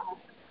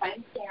 my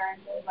name's Karen.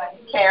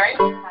 Karen?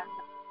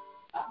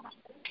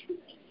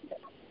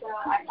 So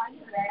I find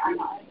it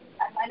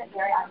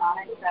very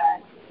ironic that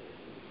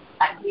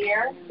I'm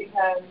here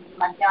because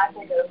my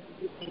fiance goes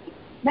to see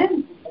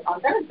men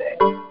on Thursday.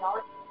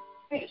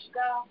 Finished to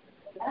go.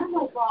 And I'm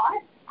like, well,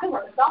 I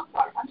work at South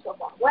Park. I'm so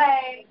far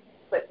away.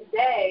 But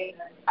today,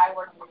 I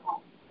work from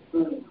home.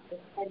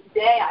 Mm-hmm. And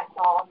today I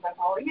saw, as I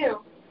follow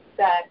you,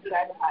 that you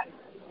guys have had.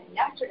 And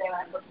yesterday when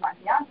I spoke to my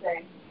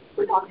fiance,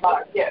 we talked about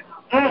our gifts.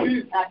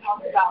 Mm-hmm. And I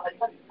talked about, like,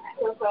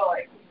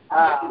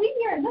 to be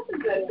here and listen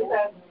to this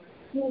because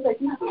he was like,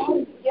 you have all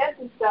these gifts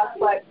and stuff,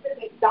 but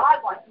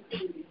God wants you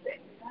to do these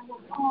things. And I'm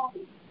like, oh,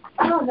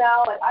 I don't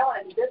know. Like, I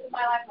want to do this in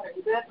my life, I want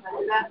to do this, and I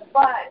do that.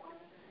 But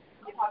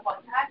when you talk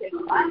about the package,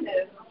 mine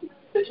is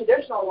the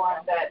traditional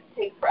one that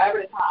takes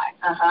forever to tie.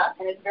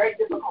 And it's very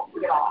difficult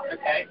to get off.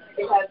 Okay.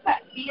 Because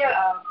that fear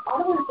of, I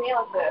don't want to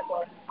fail at this,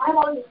 or I have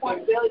all these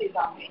responsibilities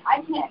on me.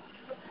 I can't.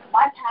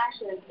 My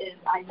passion is,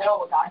 I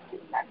know what God's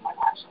giving me. That's my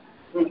passion.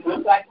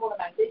 Mm-hmm. So I told him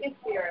my biggest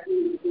fear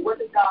is,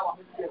 what does God want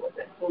me to do with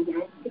it?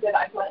 Mm-hmm. Because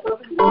I feel so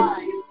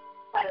time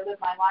trying to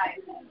live my life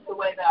the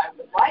way that I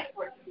would like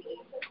for it to be,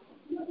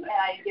 and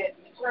I get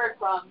deterred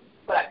from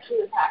what I'm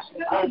truly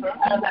passionate about. Mm-hmm.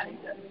 I don't know if that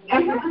makes sense.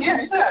 Mm-hmm.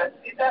 Yeah, it does.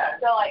 It does.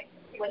 So, like,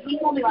 when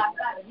he told me last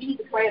night, you need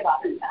to pray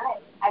about it,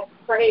 I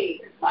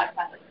prayed last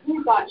night, like,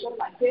 oh, God, show me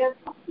my kids,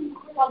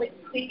 tell me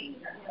to see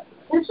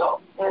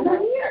potential, and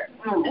they're here.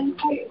 Mm-hmm. And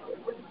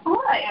it's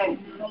fine.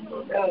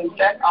 Mm-hmm.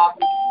 That's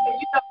awesome. And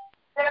you know,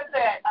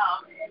 that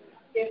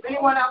if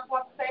anyone else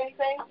wants to say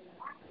anything,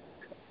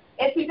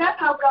 and see, that's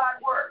how God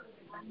works.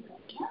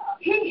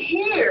 He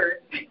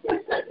hears.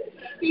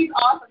 He's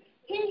awesome.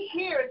 He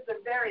hears the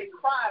very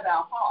cry of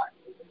our heart,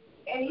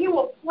 and he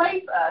will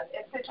place us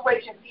in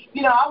situations.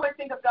 You know, I always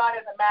think of God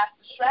as a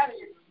master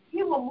strategist.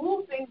 He will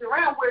move things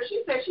around where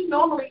she said she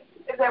normally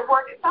is at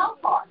work at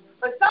South Park.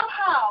 But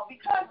somehow,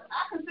 because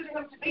I consider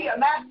him to be a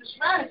master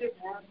strategist,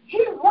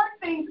 he worked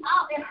things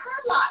out in her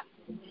life.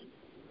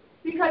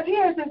 because he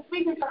has been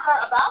speaking to her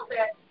about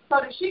that so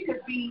that she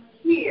could be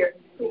here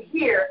to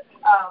hear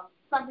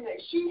something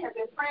that she has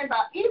been praying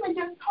about, even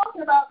just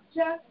talking about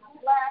just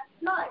last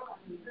night.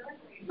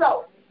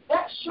 So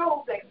that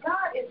shows that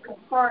God is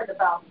concerned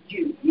about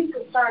you. He's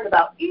concerned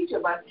about each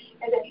of us,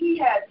 and that he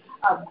has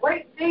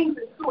great things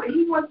in store.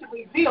 He wants to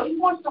reveal. He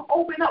wants to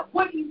open up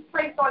what he's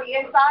placed on the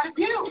inside of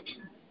you.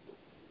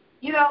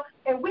 You know,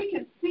 and we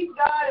can seek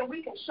God and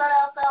we can shut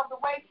ourselves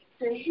away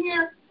to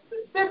hear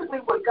specifically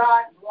what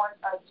God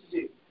wants us to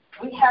do.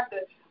 We have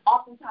to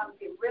oftentimes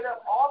get rid of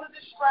all the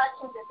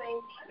distractions and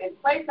things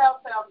and place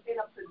ourselves in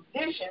a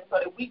position so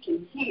that we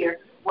can hear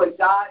what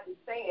God is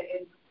saying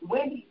and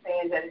when he's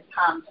saying that it's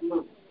time to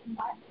move. And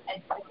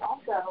it's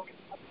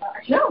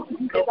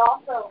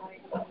also,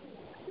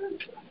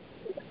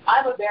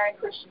 I'm a very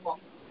Christian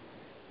woman,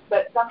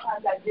 but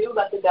sometimes I do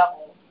let the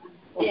devil.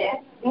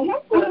 Yeah.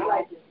 Sort of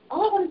like, I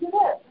want to do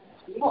this.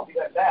 You won't be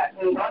like that.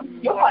 You'll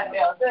find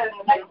out this.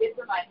 And I get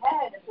to my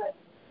head and say,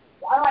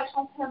 why do I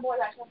trust him more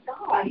than I trust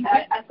God?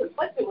 I'm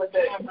conflicted with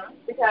it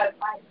because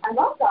I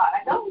love God.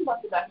 I know he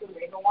wants the best for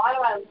me. But why do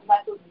I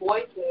let those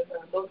voices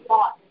or those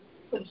thoughts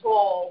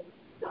control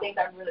the things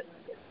I'm really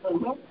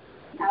doing?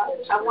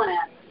 I want to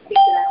speak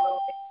to that a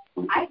little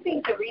bit. I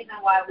think the reason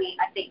why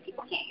I think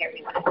people can't hear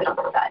me when I sit on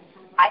the side.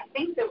 I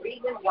think the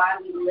reason why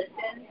we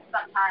listen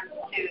sometimes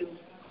to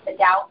the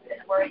doubts and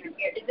worries and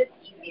fear is it's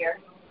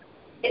easier.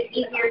 It's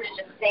easier to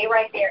just stay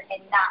right there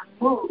and not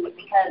move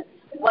because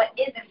what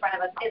is in front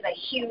of us is a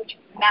huge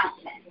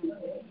mountain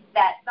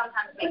that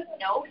sometimes makes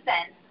no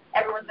sense.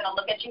 Everyone's going to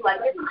look at you like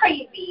you're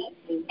crazy,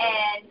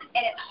 and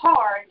it's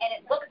hard, and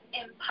it looks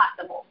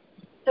impossible.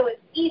 So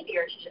it's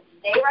easier to just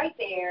stay right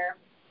there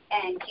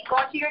and keep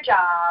going to your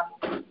job,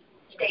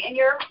 stay in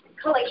your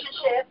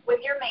relationship with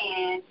your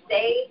man,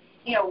 stay,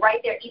 right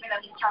there, even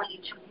though he's telling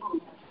you to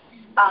move.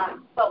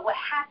 But what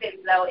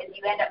happens though is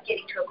you end up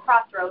getting to a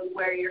crossroads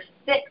where you're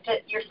sick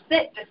to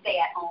stay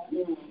at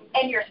home,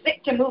 and you're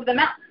sick to move the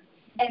mountain.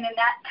 And then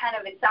that kind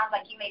of, it sounds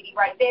like you may be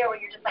right there where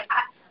you're just like,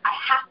 I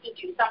have to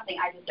do something.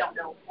 I just don't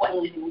know what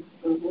to do.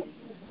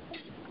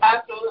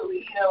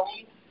 Absolutely.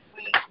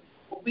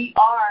 We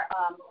are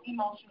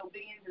emotional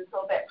beings, and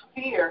so that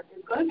fear is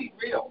going to be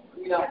real.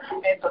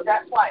 And so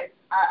that's why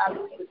I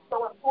believe it's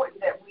so important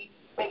that we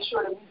make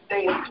sure that we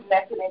stay as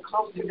connected and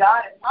close to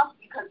God as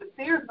possible, because the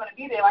fear is going to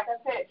be there. Like I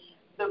said,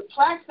 the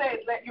plaque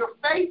said, let your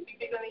faith be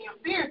bigger than your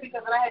fears,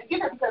 because I had to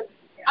get there because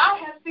I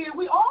have fear.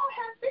 We all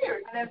have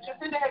fears. And as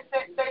Jacinda had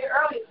stated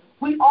earlier,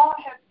 we all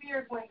have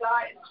fears when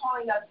God is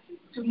calling us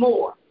to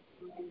more,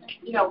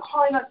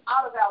 calling us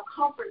out of our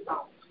comfort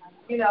zone.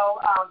 When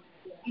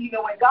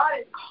God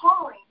is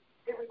calling,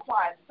 it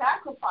requires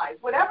sacrifice.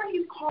 Whatever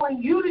he's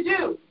calling you to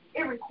do,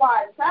 it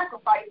requires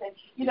sacrifice. And,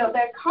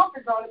 that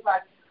comfort zone is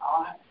like,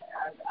 I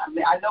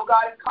know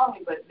God is calling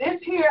me, but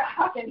this here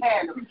I can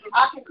handle.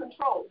 I can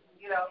control.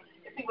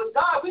 And see, with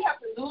God, we have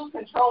to lose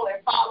control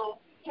and follow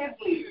his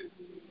lead.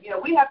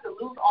 We have to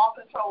lose all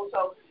control.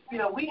 So,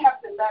 we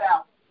have to let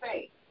our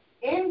faith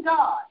in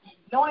God,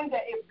 knowing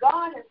that if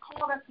God has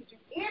called us to do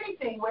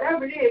anything,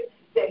 whatever it is,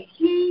 that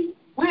he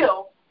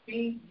will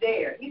be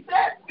there. He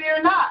said,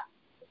 fear not.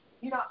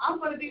 I'm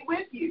going to be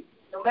with you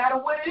no matter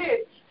what it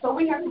is. So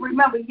we have to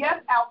remember,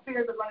 yes, our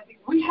fears are going to be,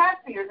 we have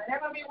fears, and they're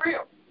going to be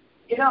real.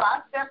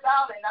 I stepped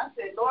out and I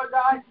said, Lord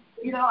God,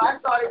 I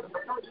started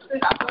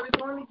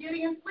doing the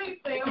Gideon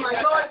sleep thing. I'm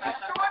like, Lord, you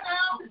sure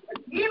now?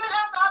 Even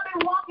after I've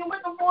been walking with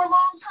him for a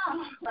long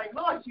time, I'm like,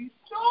 Lord, you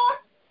sure?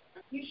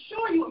 You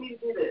sure you want me to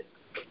do this?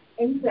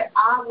 And he said,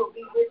 I will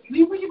be with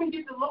you. We even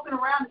get to looking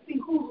around to see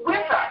who's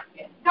with us.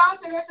 God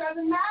said, that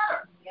doesn't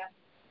matter.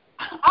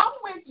 I'm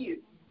with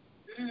you.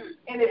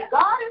 And if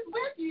God is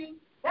with you,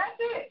 that's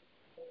it.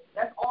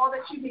 That's all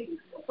that you need.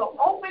 So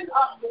open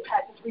up the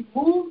package,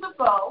 remove the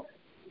bow,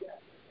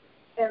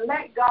 and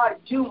let God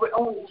do what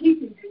only he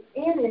can do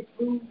in and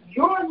through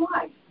your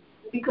life,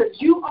 because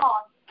you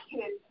are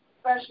his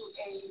special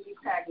and unique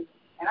package.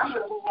 And I'm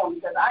going to move on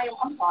because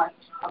I'm sorry.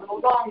 I'm going to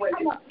move on with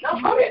it. No,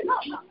 go ahead. No.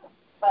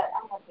 But I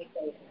want to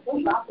say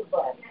about the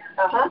bow.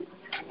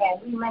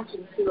 And we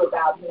mentioned too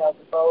about, the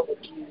bow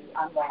that you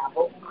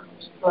unravel,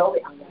 slowly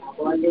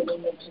unravel, and then we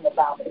mentioned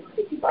about the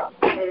sticky bow.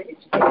 We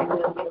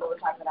were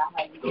talking about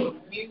how you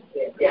use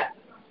it. Yeah.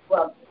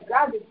 Well,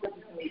 God is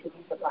looking to me because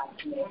he supplies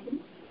to me.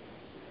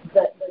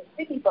 The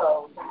sticky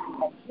bows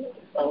and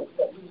sticky bows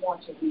that we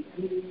want to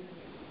reuse,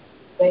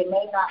 they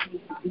may not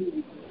need to be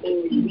reused.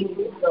 We need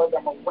to throw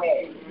them away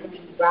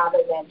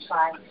rather than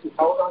trying to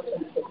hold on to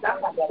them, because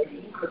sometimes that is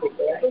easy to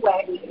get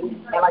away.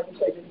 And like you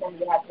said, you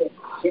have to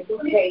get the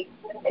tape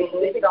and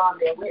stick it on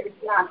there where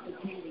it's not to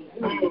be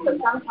reused. So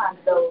sometimes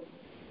those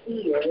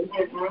ears,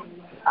 that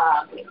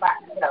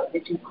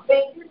you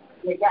think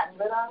you've gotten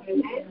rid of,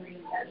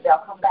 they'll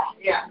come back.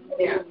 Yeah. And then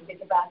you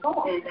get it back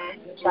on. You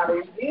try to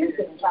reuse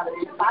it and try to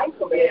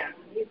recycle it.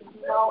 I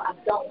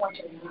don't want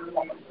you to use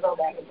that and throw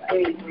that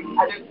away.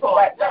 Excellent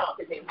point.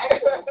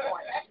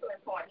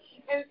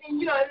 And that's it,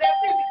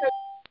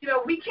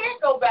 because, we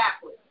can't go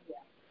backwards.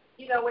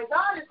 When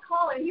God is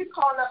calling, he's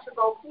calling us to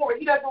go forward.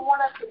 He doesn't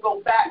want us to go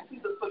back to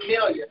the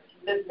familiar.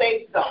 the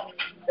safe zone,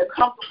 the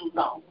comfortable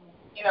zone.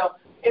 You know,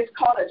 it's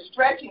called a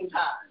stretching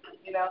time,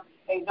 you know,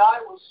 and God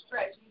will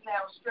stretch. He's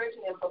now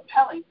stretching and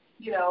propelling,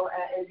 you know,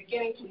 and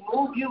beginning to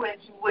move you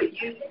into what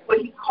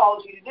He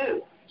calls you to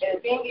do. And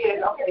the thing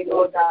is, okay,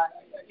 Lord God,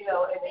 you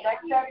know, and the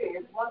next step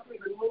is once we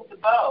remove the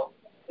bow,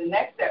 the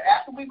next step,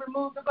 after we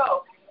remove the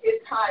bow,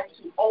 it's time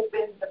to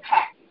open the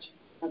package,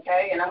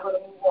 okay? And I'm going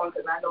to move on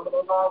because I know I'm a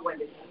little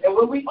long-winded. And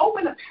when we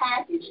open a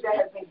package that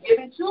has been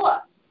given to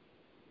us,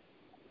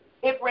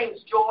 it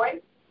brings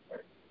joy,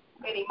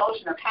 an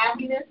emotion of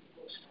happiness,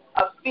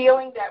 a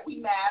feeling that we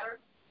matter,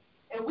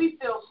 and we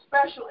feel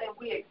special, and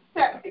we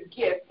accept the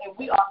gift, and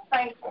we are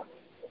thankful.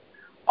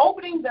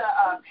 Opening the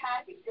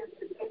package is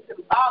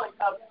symbolic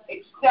of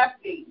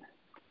accepting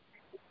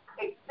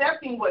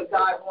what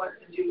God wants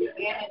to do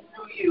in and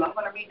through you. I'm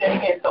going to read that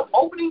again. So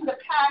opening the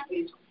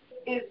package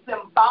is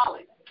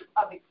symbolic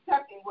of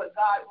accepting what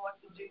God wants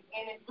to do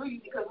in and through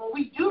you, because when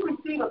we do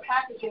receive a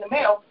package in the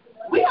mail,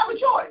 we have a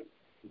choice.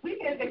 We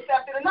can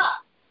accept it or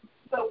not.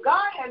 So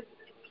God has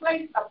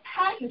placed a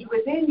package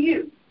within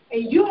you,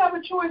 and you have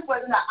a choice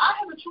whether or not, I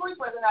have a choice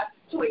whether or not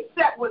to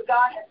accept what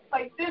God has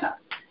placed in us.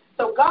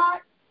 So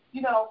God,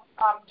 you know,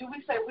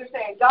 we're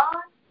saying,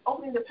 God,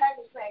 opening the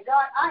package saying,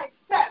 God, I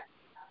accept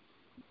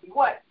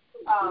what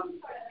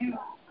you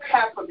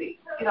have for me.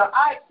 You know,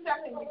 I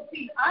accept and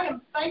receive. I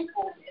am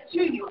thankful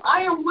to you.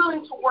 I am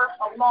willing to work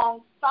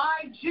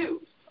alongside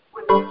you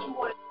with what you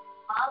want in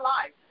my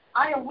life.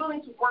 I am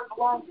willing to work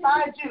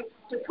alongside you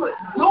to put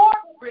your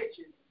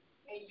riches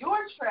and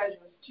your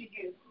treasures to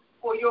you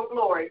for your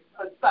glory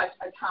for such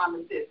a time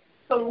as this.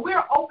 So when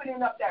we're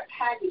opening up that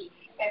package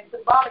and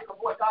symbolic of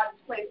what God has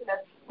placed in us,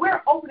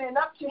 we're opening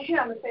up to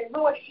Him and saying,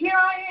 Lord, here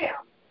I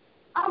am.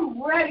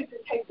 I'm ready to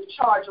take the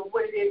charge of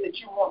what it is that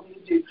you want me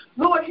to do.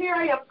 Lord, here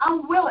I am.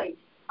 I'm willing.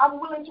 I'm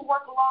willing to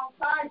work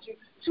alongside you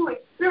to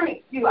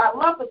experience you. I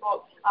love the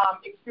book,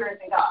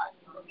 Experiencing God.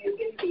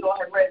 If you all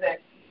have read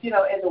that, you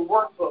know, in the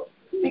workbook.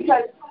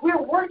 Because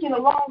we're working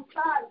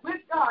alongside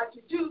with God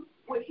to do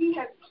what He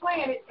has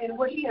planted and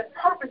what He has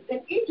purposed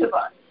in each of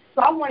us.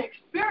 So I want to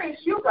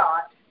experience you,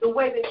 God, the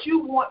way that you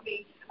want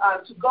me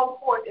to go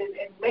forth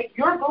and make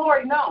your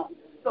glory known.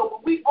 So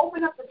when we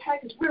open up the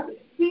package, we're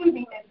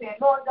receiving and saying,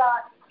 Lord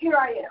God, here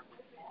I am.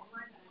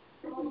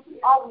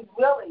 Are we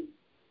willing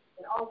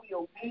and are we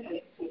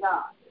obedient to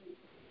God?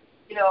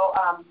 You know,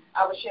 I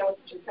was sharing with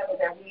you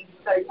that we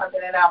studied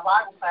something in our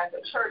Bible class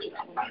at church a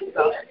couple weeks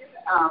ago,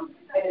 and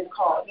it's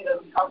called, you know,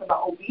 we talking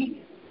about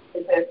obedience.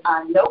 It says,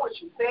 I know what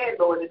you said,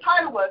 Lord. The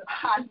title was,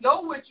 I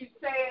know what you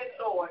said,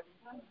 Lord,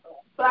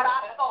 but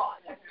I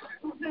thought.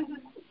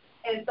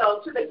 And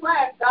so to the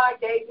class, God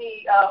gave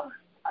me, I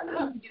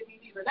love to give me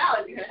these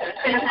analogies.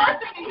 And the first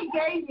thing that He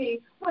gave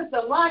me was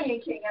the Lion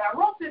King. And I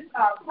wrote this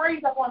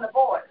phrase up on the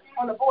board,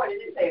 and it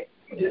said,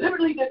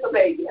 deliberately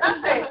disobeyed me. And I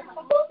said,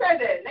 who said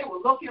that? And they were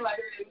looking like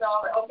they didn't know.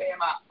 I'm like, okay,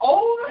 am I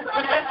old or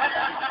something?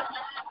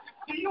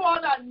 Do you all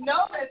not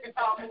know that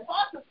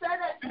Mufasa said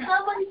that?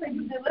 Somebody said,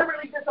 you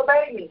deliberately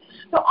disobeyed me.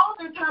 So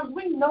oftentimes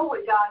we know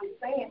what God is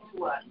saying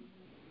to us.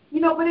 You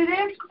know, but it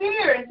is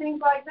fear and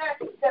things like that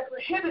that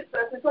prohibits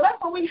us. And so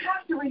that's why we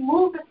have to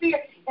remove the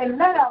fear and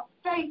let our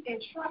faith and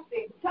trust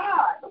in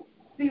God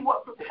be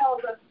what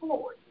propels us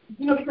forward.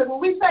 You know, because when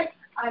we say,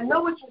 I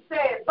know what you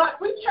said, but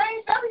we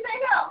changed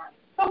everything else.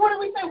 So what do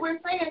we say?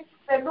 We're saying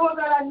that, Lord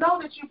God, I know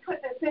that you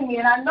put this in me,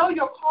 and I know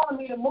you're calling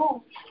me to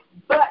move,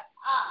 but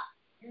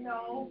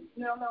no.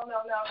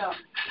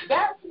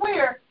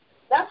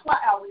 That's why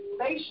our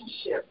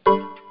relationship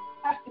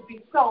has to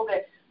be so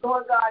that,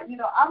 Lord God, you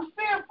know, I'm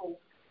fearful,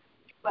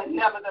 but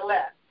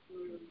nevertheless,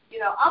 you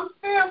know, I'm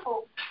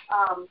fearful,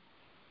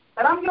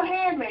 but I'm your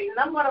handmaid, and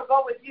I'm going to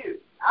go with you.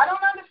 I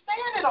don't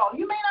understand it all.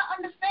 You may not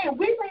understand.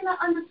 We may not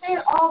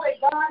understand all that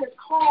God has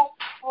called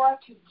for us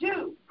to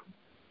do,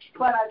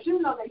 but I do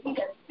know that He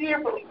has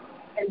fearfully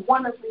and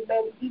wonderfully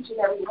made each and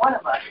every one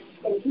of us,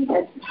 and He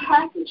has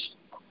packaged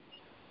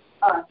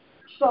us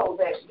so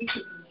that we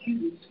can be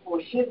used for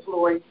His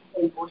glory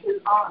and for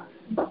His honor.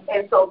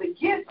 And so the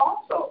gift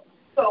also.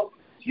 So,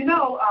 you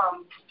know,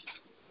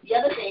 the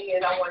other thing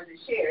is I wanted to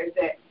share is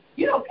that,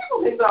 you know,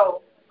 people can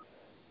go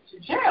to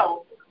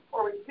jail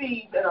or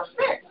receive an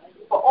offense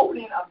for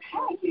opening a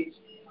package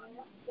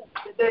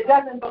that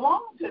doesn't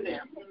belong to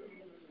them.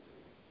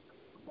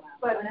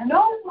 But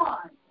no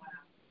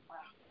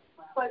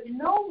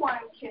one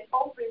can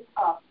open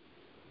up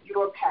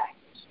your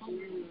package.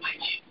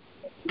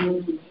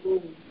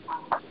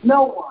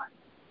 No one.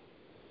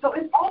 So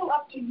it's all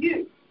up to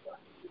you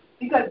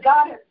because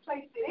God has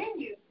placed it in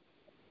you,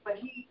 but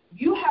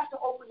you have to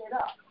open it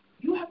up.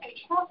 You have to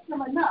trust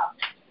Him enough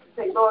to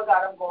say, Lord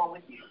God, I'm going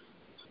with you.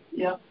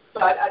 Yeah.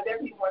 So I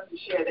definitely want to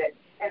share that.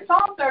 And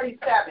Psalm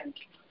 37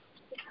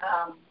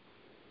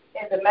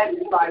 in the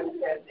Message Bible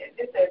says this.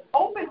 It says,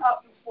 open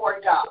up before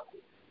God.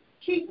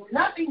 Keep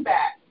nothing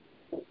back.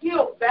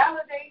 He'll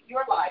validate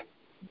your life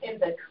in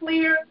the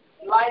clear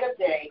light of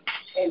day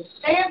and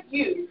stamp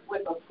you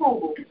with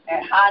approval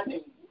at high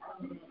noon.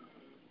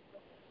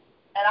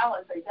 And I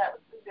want to say that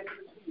was specific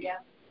to you.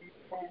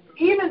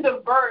 Even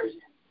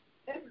diversion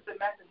This is the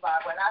Message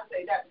Bible, and I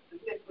say that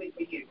specifically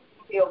for you.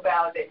 Feel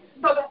validated.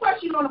 So the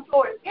question on the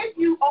floor is, if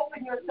you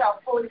open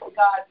yourself fully to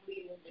God's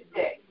leading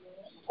today,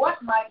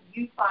 what might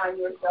you find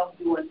yourself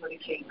doing for the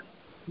kingdom?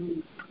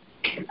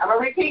 I'm going to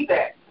repeat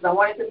that because I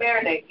want it to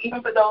marinate,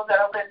 even for those that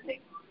are listening.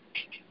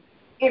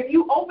 If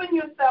you open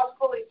yourself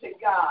fully to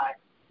God,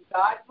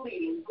 God's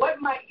leading,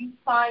 what might you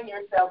find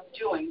yourself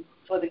doing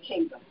for the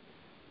kingdom?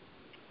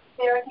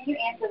 Sarah, can you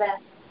answer that?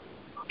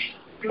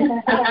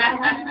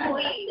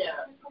 Please.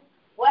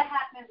 What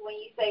happens when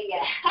you say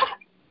yes?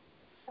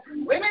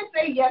 Women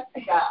say yes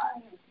to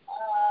God.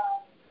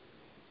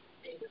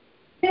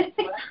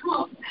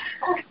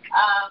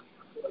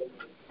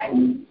 I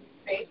mean,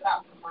 based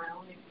off of my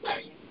own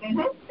experience,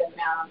 the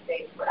amount of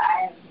days, what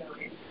I have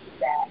noticed is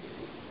that,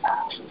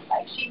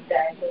 like she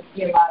said,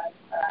 there's a lot of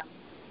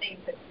things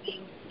that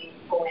seem to be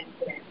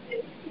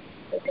coincidences.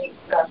 The things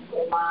stuff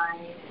in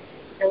mind.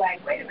 You're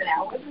like, wait a minute, I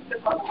wasn't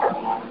supposed to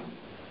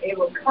be. It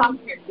will come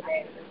here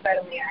today, but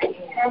suddenly I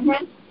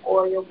am.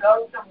 Or you'll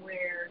go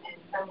somewhere and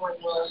someone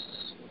will,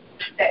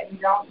 that you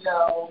don't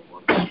know,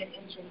 will take an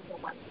interest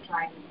in what you're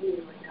trying to do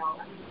and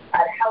know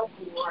how to help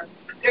you. Or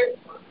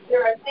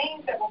there are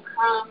things that will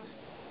come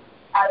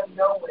out of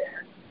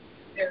nowhere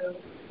to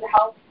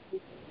help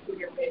you with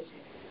your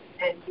vision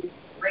and to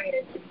bring it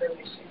into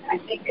fruition. I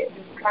think it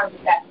just comes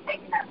with that,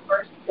 taking that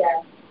first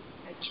step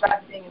and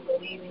trusting and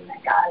believing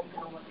that God is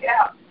going to work it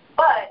out.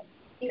 But,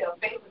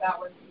 faith without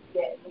works is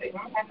dead. So you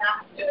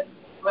cannot just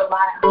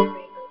rely on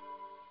faith.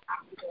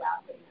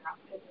 Out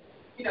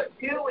there,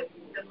 do what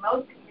the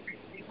most that you can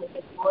do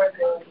with your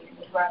ability and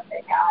the trust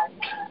that God is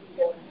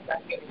doing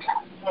stuff in the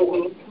house.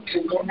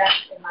 And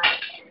that's in my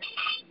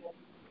experience,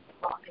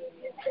 walking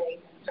in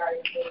faith and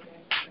starting faith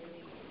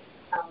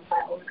and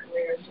my own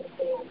career is just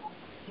being,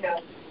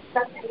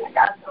 something that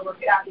God's going to work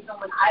it out even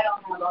when I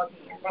don't have all the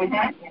answers.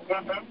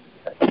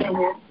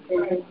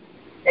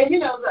 And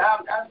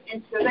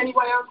does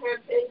anyone else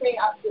have anything?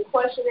 The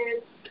question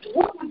is,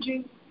 what would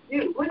you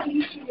do? What do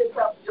you see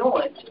yourself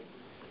doing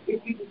if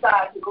you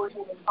decide to go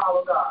ahead and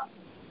follow God?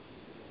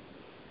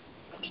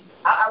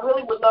 I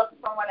really would love for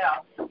someone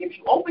else. If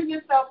you open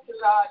yourself to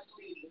God's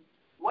leading,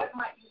 what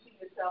might you see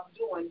yourself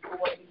doing for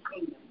the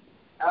kingdom?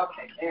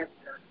 Okay, there's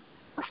her.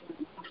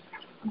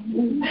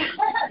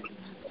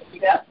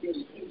 That's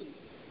it.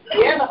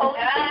 Yeah, the Holy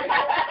Spirit.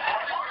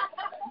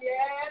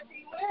 Yes,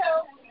 He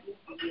will.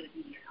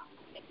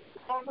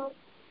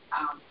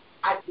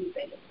 I do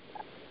think it.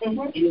 I'm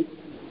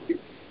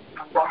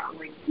walking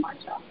away from my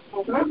job. So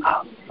when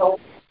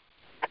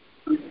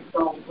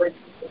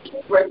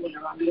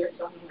I'm here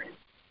somewhere,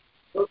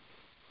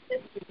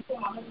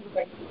 my husband was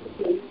like,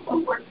 okay, you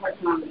don't work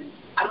part-time.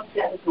 I don't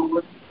see how this going to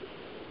work.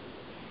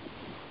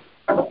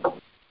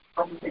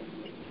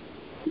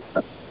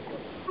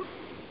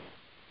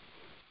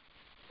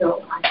 So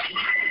I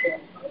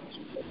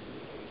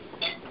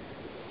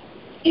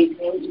think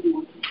that encouraging you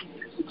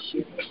to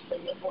share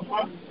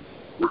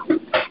my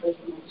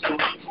personal story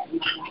had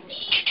my life.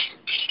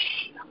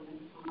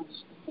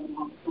 So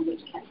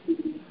much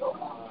activity go on.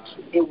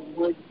 And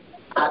once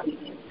I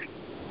began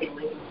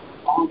doing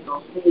all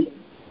those things,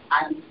 I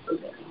understood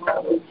that I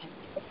always had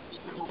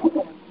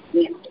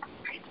to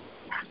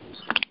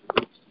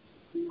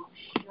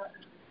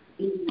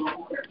any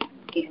longer.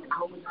 And I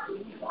was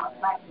creating a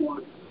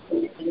platform so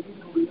that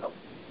everyone else,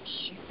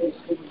 she said,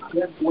 so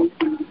their voice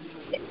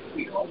and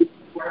we always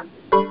were.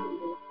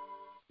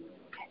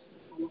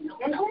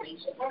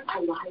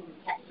 Our lives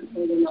attached to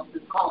someone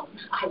else's cause.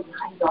 Our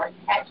lives are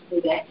attached to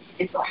that.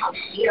 And so how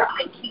dare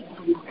I keep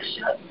my mouth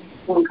shut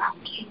when God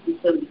keeps me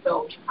to me?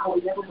 So I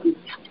would never want to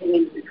tap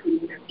into the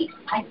creator.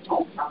 I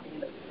don't talk in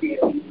the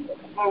spirit.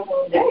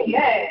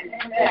 Yeah.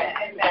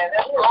 Amen.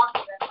 That's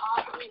awesome.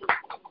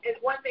 It's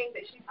one thing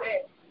that she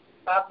said,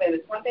 5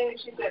 minutes. One thing that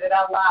she said that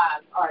our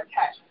lives are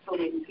attached to so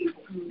many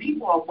people.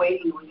 People are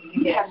waiting on you.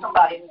 You have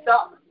somebody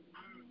stuck.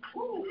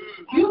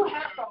 You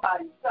have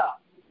somebody stuck.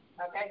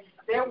 Okay?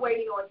 They're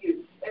waiting on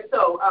you. And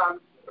so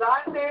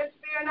God says,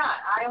 fear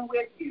not. I am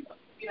with you.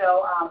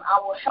 I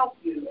will help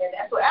you.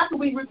 And so after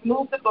we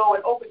remove the bow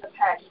and open the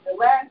package, the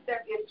last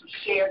step is to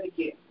share the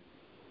gift.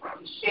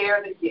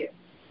 Share the gift.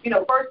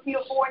 1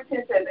 Peter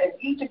 4:10 says, as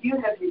each of you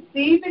has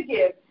received a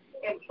gift,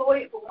 employ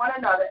it for one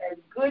another as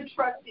good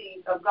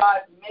trustees of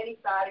God's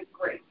many-sided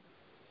grace.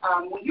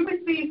 When you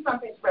receive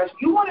something special,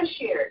 you want to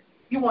share it.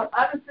 You want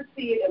others to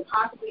see it and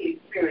possibly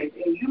experience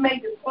it. And you may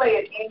display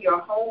it in your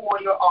home or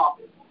your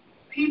office.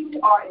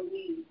 People are in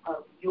need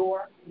of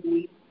your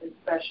unique and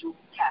special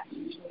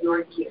package,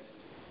 your gift.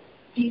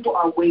 People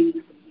are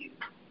waiting for you.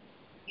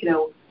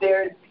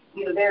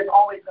 There's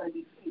always going to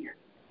be fear,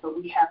 but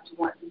we have to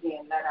once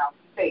again let our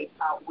faith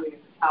outweigh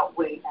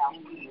our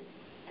fear.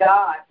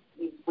 God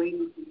is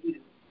waiting for you.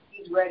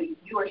 He's ready.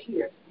 You are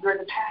here. You're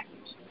the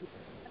package.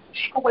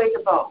 Take away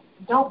the bow.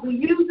 Don't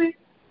reuse it.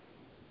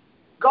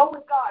 Go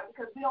with God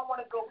because we don't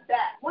want to go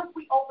back. Once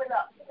we open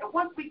up and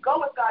once we go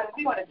with God and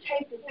we want to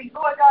taste and see,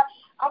 Lord God,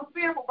 I'm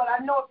fearful, but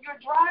I know if you're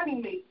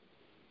driving me,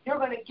 you're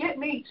going to get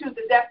me to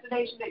the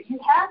destination that you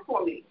have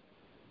for me.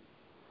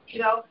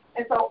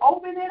 And so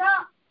open it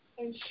up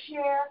and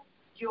share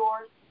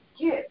your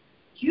gift.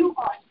 You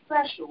are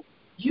special.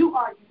 You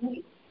are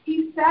unique.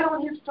 He sat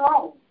on his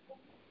throne,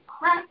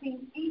 crafting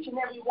each and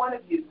every one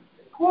of you,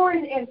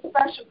 pouring in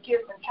special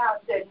gifts and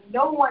talents that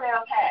no one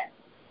else has.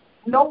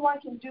 No one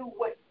can do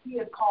what he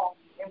has called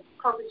and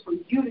purpose for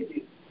you to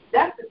do.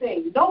 That's the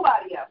thing.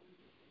 Nobody else.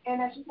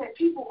 And as you said,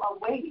 people are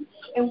waiting.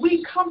 And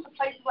we come to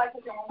places like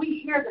this, and when we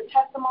hear the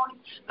testimony,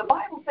 the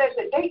Bible says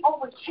that they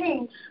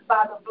overcame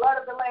by the blood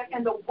of the Lamb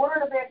and the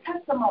word of their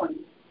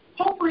testimony.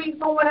 Hopefully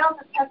someone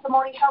else's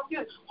testimony helped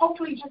you.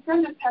 Hopefully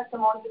Jacinda's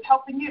testimony is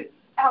helping you.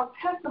 Our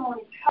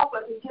testimonies help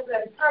us and give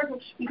us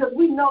encouragement because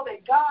we know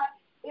that God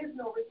is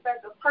no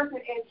respecter of person.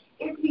 And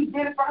if he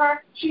did it for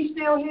her, she's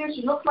still here.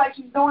 She looks like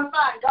she's doing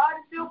fine. God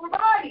is still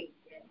providing.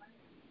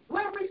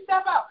 When we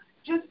step out,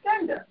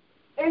 Jacinda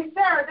and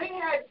Sarah, they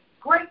had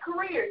great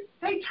careers.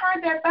 They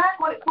turned their back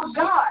on it for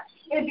God.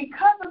 And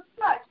because of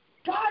such,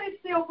 God is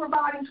still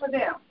providing for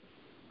them.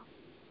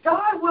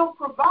 God will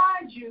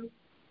provide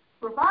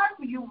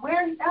for you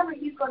wherever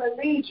he's going to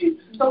lead you.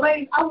 So,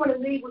 ladies, I want to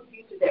leave with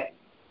you today.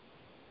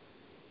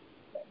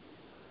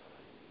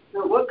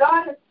 So what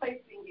God has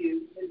placed in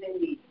you is in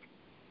me.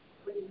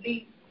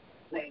 Release,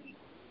 ladies.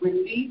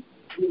 Release,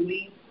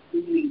 release,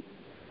 release.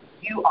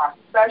 You are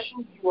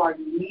special. You are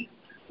unique.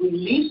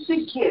 Release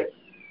the gift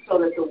so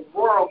that the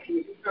world can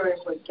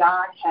experience what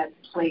God has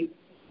placed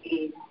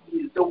in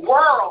you. The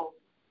world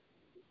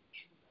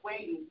is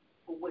waiting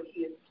for what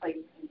he has placed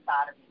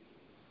inside of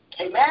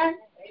you. Amen?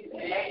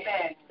 Amen.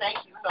 Amen. Thank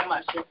you so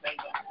much.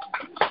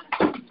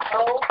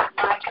 Oh,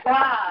 my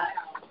God.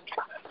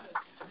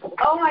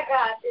 Oh, my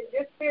gosh. Is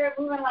your spirit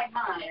moving like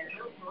mine?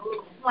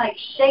 Like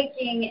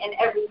shaking and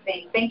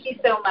everything. Thank you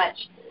so much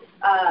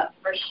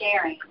for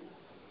sharing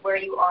where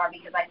you are,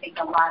 because I think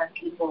a lot of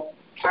people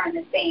are in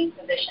the same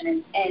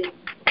position. And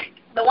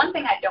the one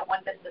thing I don't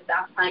want this to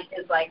sound like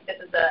is like this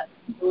is a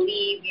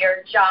leave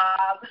your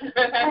job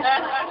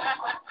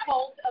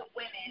cult of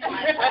women.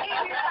 Like,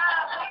 leave your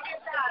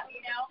job,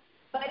 you know.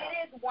 But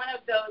it is one of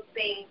those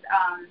things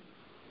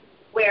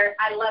where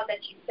I love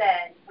that you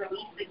said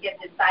release the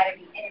gift inside of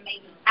you, and it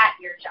may be at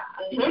your job,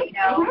 you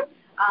know.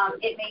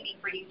 It may be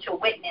for you to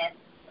witness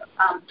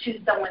to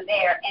someone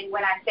there. And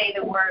when I say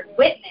the word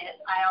witness,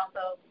 I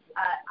also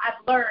I've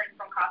learned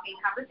from coffee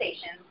and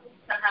conversations,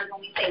 sometimes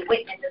when we say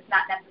witness, it's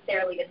not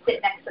necessarily to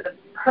sit next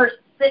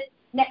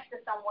to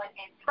someone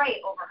and pray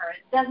over her.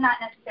 It does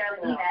not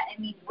necessarily mean that. It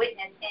means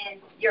witness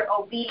in your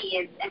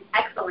obedience and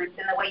excellence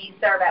in the way you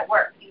serve at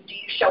work. Do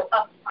you show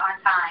up on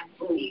time?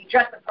 Do you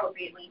dress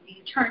appropriately? Do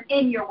you turn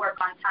in your work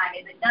on time?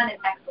 Is it done in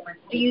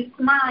excellence? Do you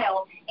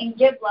smile and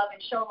give love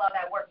and show love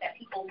at work that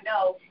people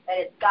know that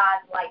it's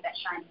God's light that's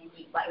shining in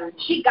you? Like,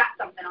 she got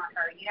something on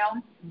her, you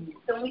know?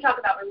 So when we talk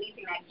about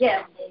releasing that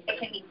gift, it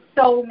can mean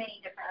so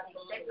many different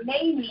things. It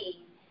may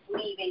mean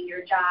leaving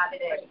your job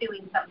and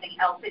doing something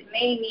else. It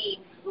may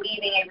mean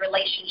leaving a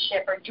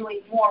relationship or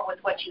doing more with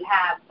what you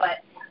have.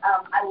 But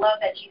I love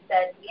that you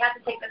said we have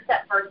to take the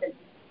step first and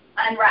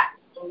unwrap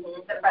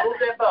the present.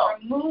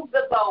 Remove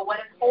the bow.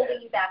 What is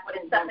holding you back? What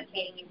is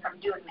suffocating you from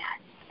doing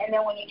that? And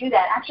then when you do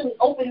that, actually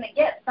open the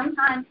gift.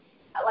 Sometimes,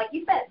 like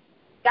you said,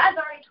 God's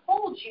already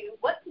told you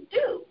what to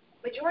do.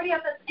 Majority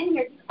of us in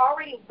here, he's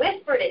already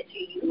whispered it to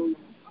you.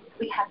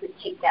 We have to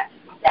take that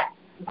step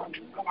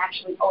and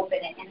actually open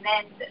it. And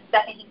then the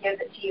second he gives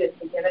it to you is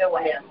to give it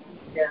away.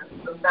 Yeah.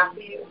 So it's not for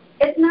you.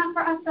 It's not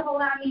for us to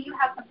hold on. I mean, you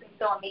have something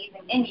so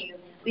amazing in you.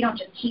 We don't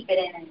just keep it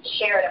in and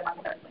share it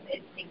amongst us.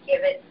 It's to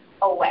give it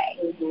away.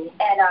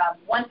 And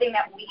one thing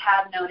that we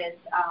have noticed,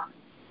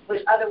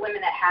 with other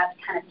women that have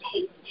kind of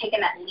taken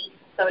that leap,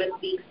 so to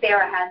speak,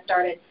 Sarah has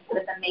started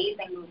this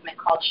amazing movement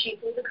called She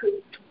Flew the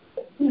Coop.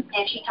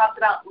 And she talked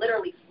about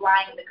literally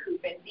flying the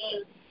coop and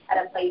being at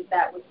a place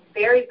that was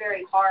very,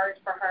 very hard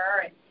for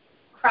her and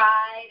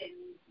cried and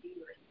you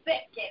were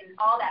sick and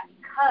all that,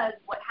 because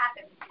what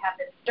happens is you have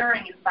this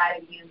stirring inside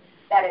of you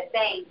that is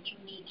saying you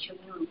need to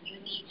move.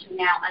 You need to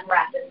now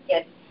unwrap this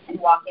gift and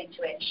walk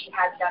into it. She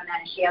has done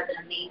that, and she has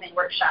an amazing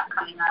workshop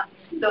coming up.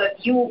 So if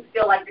you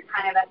feel like you're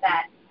kind of at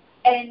that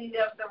end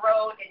of the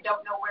road and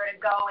don't know where to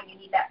go and you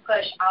need that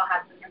push, I'll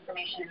have some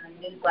information in the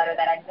newsletter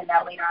that I send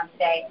out later on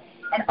today.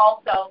 And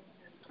also,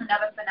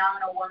 another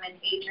phenomenal woman,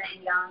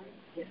 Adrienne Young,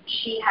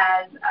 she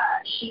has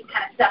she's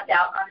kind of stepped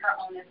out on her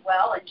own as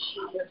well, and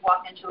she has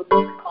walked into a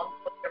movement called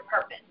Your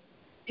Purpose.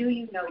 Do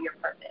you know your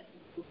purpose?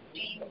 Do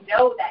you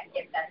know that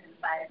gift that's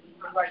inside of you?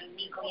 You are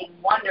uniquely and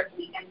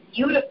wonderfully and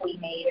beautifully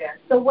made.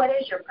 So what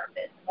is your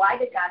purpose? Why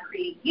did God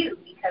create you?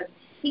 Because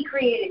he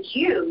created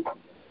you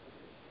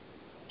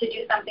to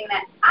do something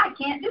that I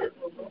can't do.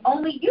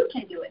 Only you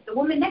can do it. The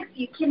woman next to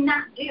you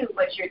cannot do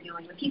what you're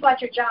doing. The people at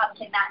your job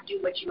cannot do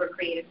what you were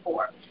created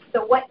for.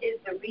 So what is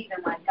the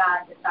reason why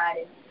God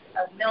decided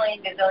a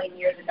million gazillion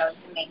years ago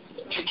to make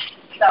you?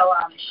 So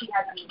she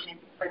has a movement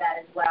for that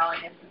as well,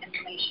 and there's some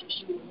information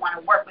she would want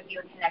to work with you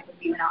and connect with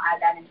you, and I'll add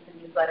that into the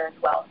newsletter as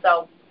well.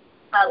 So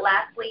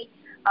lastly,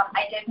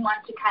 I did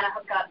want to kind of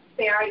hook up.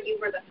 Sarah, you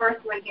were the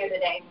first one here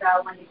today, so I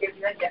wanted to give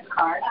you a gift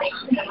card. Thank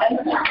you so much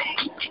for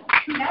coming.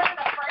 Never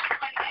the first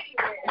one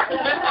anywhere.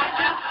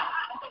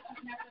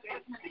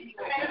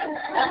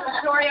 That's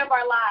the story of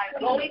our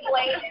lives. Always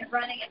late and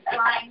running and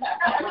flying.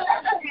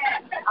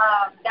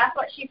 That's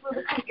what she flew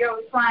the coop. You're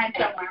always flying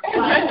somewhere.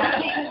 Flying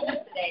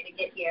today to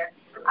get here.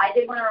 I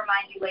did want to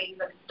remind you, ladies,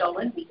 of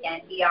Stolen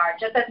Weekend. We are,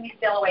 just as we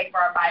steal away for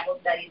our Bible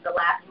studies the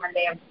last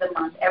Monday of the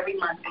month, every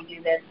month we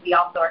do this, we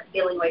also are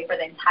stealing away for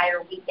the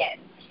entire weekend.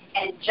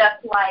 And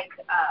just like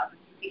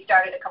we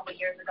started a couple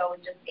years ago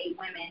with just 8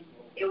 women,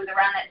 it was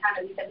around that time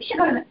that we said, we should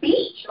go to the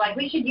beach. Like,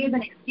 we should use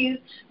an excuse,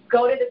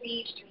 go to the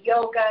beach, do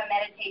yoga,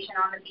 meditation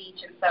on the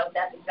beach. And so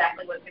that's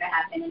exactly what's going to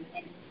happen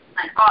in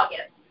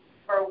August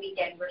for a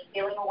weekend. We're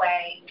stealing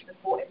away. It's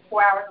 4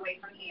 hours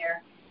away from here.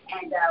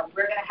 And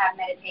we're going to have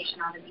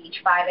meditation on the beach,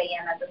 5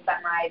 a.m. as the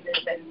sun rises.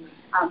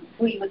 And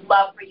we would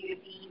love for you to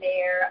be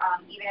there.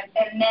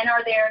 And men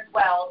are there as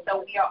well.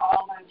 So we are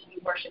all going to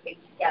be worshiping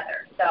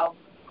together. So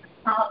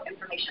I'll have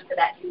information for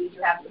that, too. We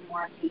do have some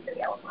more seats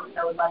available.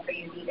 So we'd love for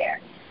you to be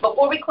there.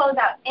 Before we close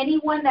out,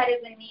 anyone that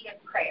is in need of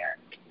prayer,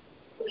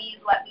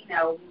 please let me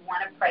know. We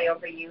want to pray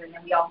over you. And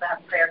then we also have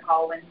a prayer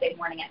call Wednesday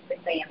morning at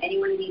 6 a.m.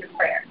 Anyone in need of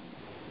prayer?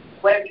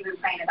 What have you been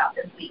praying about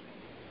this week?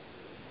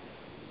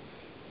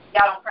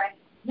 Y'all don't pray?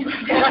 My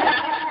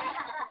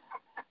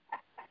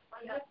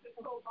list is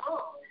so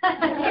long.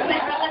 Your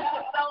list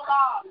is so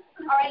long.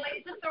 All right,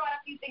 ladies, just throw out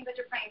a few things that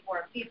you're praying for.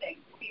 A few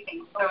things.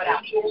 Throw it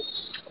out.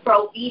 For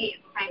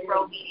obedience. Praying for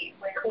obedience.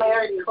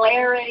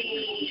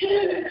 Clarity.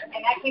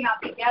 And that came out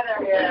together.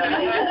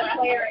 Yeah.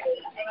 Clarity.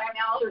 Anyone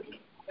else?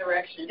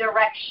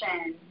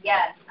 Direction.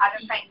 Yes. I've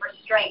been praying for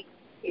strength.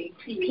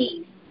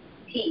 Peace.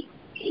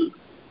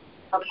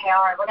 Okay,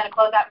 all right. We're going to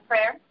close out in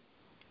prayer.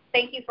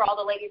 Thank you for all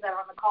the ladies that are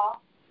on the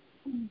call.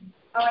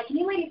 All right, can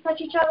you ladies touch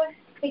each other?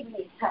 Give me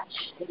a touch.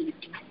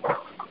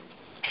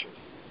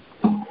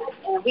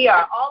 And we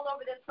are all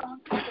over this phone,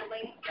 so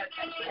ladies are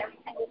touching every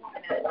single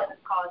woman that is on this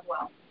call as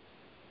well.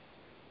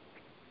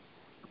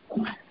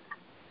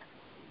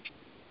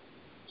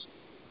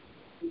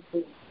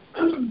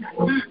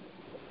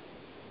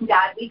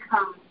 God, we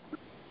come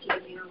to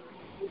you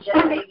and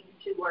just say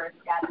these 2 words,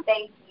 God.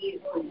 Thank you.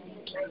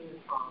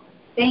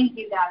 Thank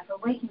you, God, for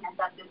waking us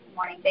up this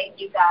morning. Thank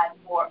you, God,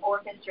 for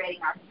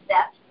orchestrating our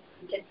steps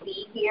to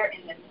be here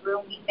in this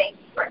room. We thank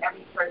you for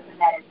every person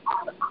that is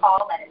on the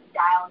call, that is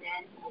dialed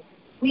in.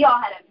 We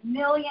all had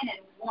 1,000,001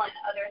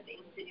 other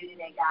things to do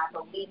today, God,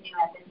 but we knew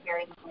at this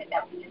very moment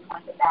that we just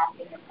wanted to bask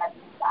in your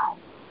presence, God,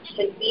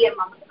 to be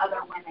amongst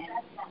other women,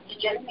 to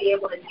just be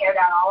able to tear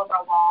down all of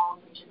our walls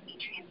and just be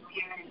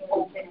transparent and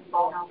open and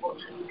vulnerable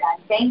to you,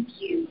 God. Thank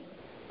you,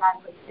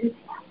 God, for this.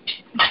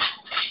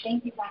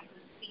 Thank you, God,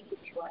 for speaking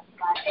to us,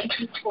 God. Thank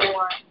you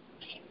for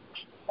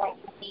that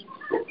unique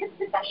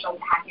special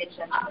package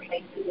that's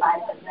placed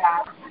inside us,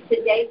 God.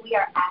 Today we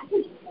are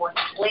asking for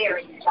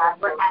clarity,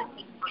 God. We're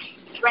asking for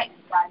strength,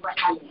 God. We're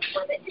asking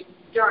for the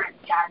endurance,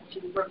 God, to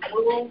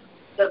remove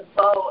the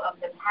bow of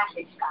the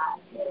package, God.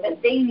 The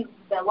things,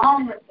 the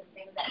long list of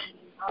things that may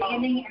be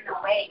standing in the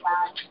way,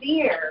 God.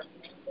 Fear.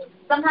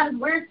 Sometimes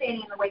we're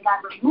standing in the way,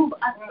 God. Remove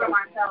us from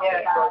ourselves,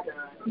 God.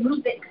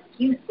 Remove the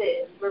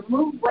excuses.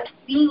 Remove what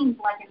seems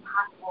like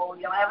impossible.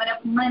 You don't have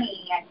enough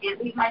money. I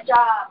can't leave my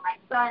job, my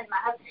son,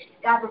 my husband.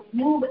 God,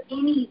 remove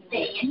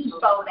anything, any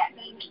foe that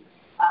may be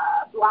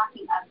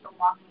blocking us from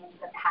walking into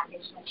the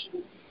package that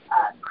you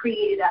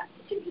created us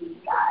to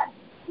be, God.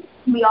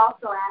 We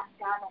also ask,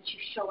 God, that you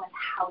show us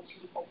how to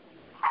open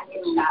the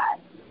package, God.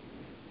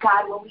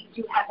 God, when we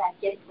do have that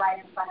gift right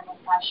in front of us,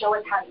 God, show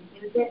us how to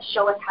use it,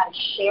 show us how to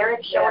share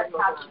it, show us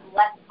how to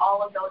bless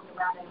all of those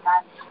around us,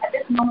 God. At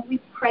this moment, we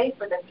pray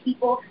for the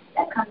people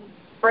that come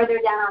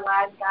further down our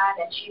lives, God,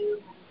 that you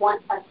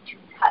want us to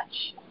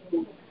touch.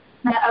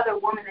 That other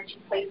woman that you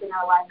placed in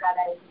our life, God,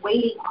 that is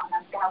waiting on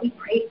us, God, we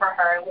pray for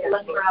her. We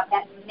lift her up.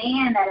 That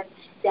man that is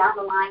down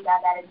the line, God,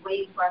 that is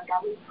waiting for us,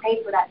 God, we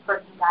pray for that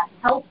person, God.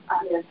 Help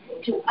us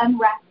to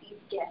unwrap these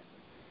gifts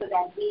so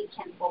that we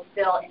can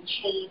fulfill and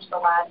change the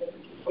lives of the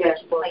people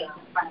that you place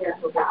in front of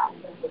us, God.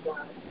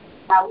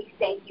 God, we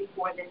thank you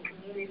for this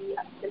community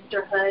of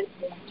sisterhood,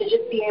 to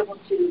just be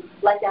able to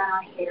let down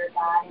our hair,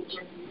 God, and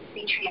just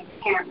be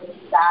transparent with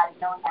you, God,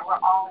 knowing that we're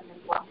all in this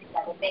world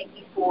together. Thank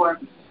you for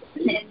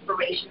the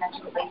inspiration that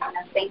you place in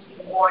us. Thank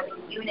you for the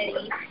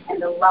unity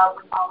and the love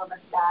with all of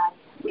us, God.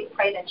 We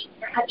pray that you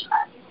touch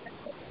us.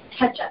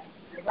 Touch us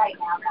right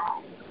now,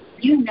 God.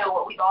 You know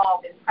what we've all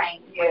been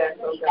praying for,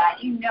 God.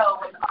 You know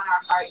what's on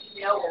our heart.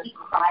 You know what we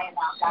cry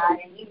about,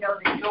 God, and you know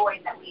the joy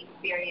that we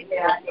experience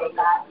in our day,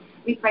 God.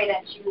 We pray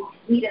that you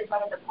meet us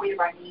right at the point of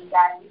our need,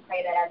 God, and we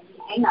pray that as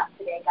we hang up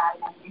today, God,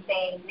 and as we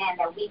say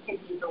amen, that we can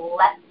be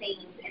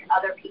blessings in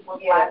other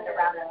people's lives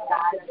around us,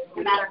 God.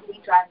 No matter who we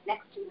drive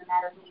next to, no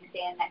matter who we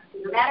stand next to,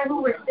 no matter who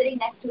we're sitting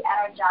next to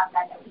at our job,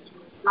 God, that we can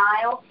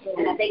smile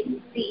and that they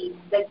can see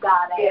the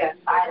God that is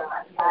inside of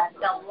us, God,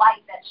 the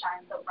light that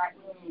shines so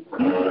brightly.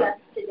 Use us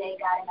today,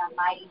 God, in a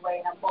mighty way,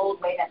 in a bold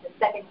way, that the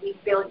second we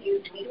feel you,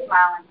 we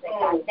smile and say,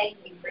 God,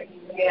 thank you for you.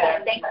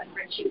 Thank you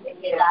for choosing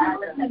me, God. I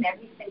listen to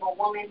every single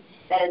woman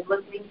that is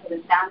listening to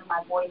the sound of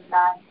my voice,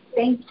 God.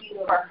 Thank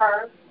you for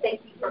her.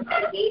 Thank you for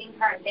creating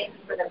her, and thank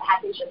you for the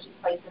package that you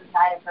placed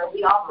inside of her.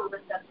 We also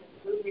lift up this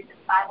movement,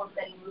 this Bible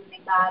study movement,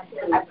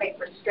 encouragement, God. I pray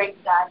for strength,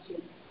 God,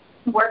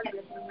 to work in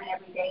this movement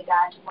every day,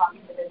 God, to walk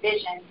into the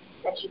vision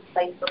that you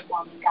placed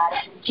before me, God.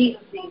 In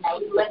Jesus' name, that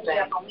we lift you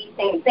up and we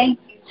say thank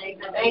you,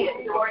 Jesus. We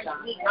adore you,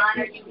 we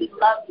honor you, we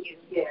love you.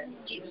 In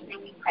Jesus'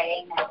 name we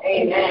pray, amen.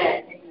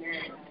 Amen.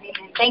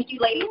 Amen. Thank you,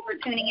 ladies, for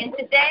tuning in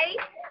today.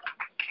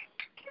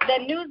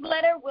 The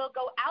newsletter will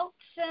go out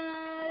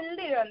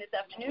later on this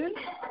afternoon.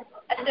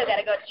 I still got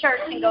to go to church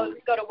and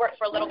go to work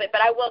for a little bit,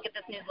 but I will get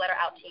this newsletter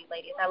out to you,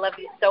 ladies. I love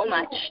you so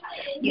much.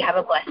 You have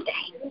a blessed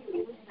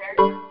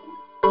day.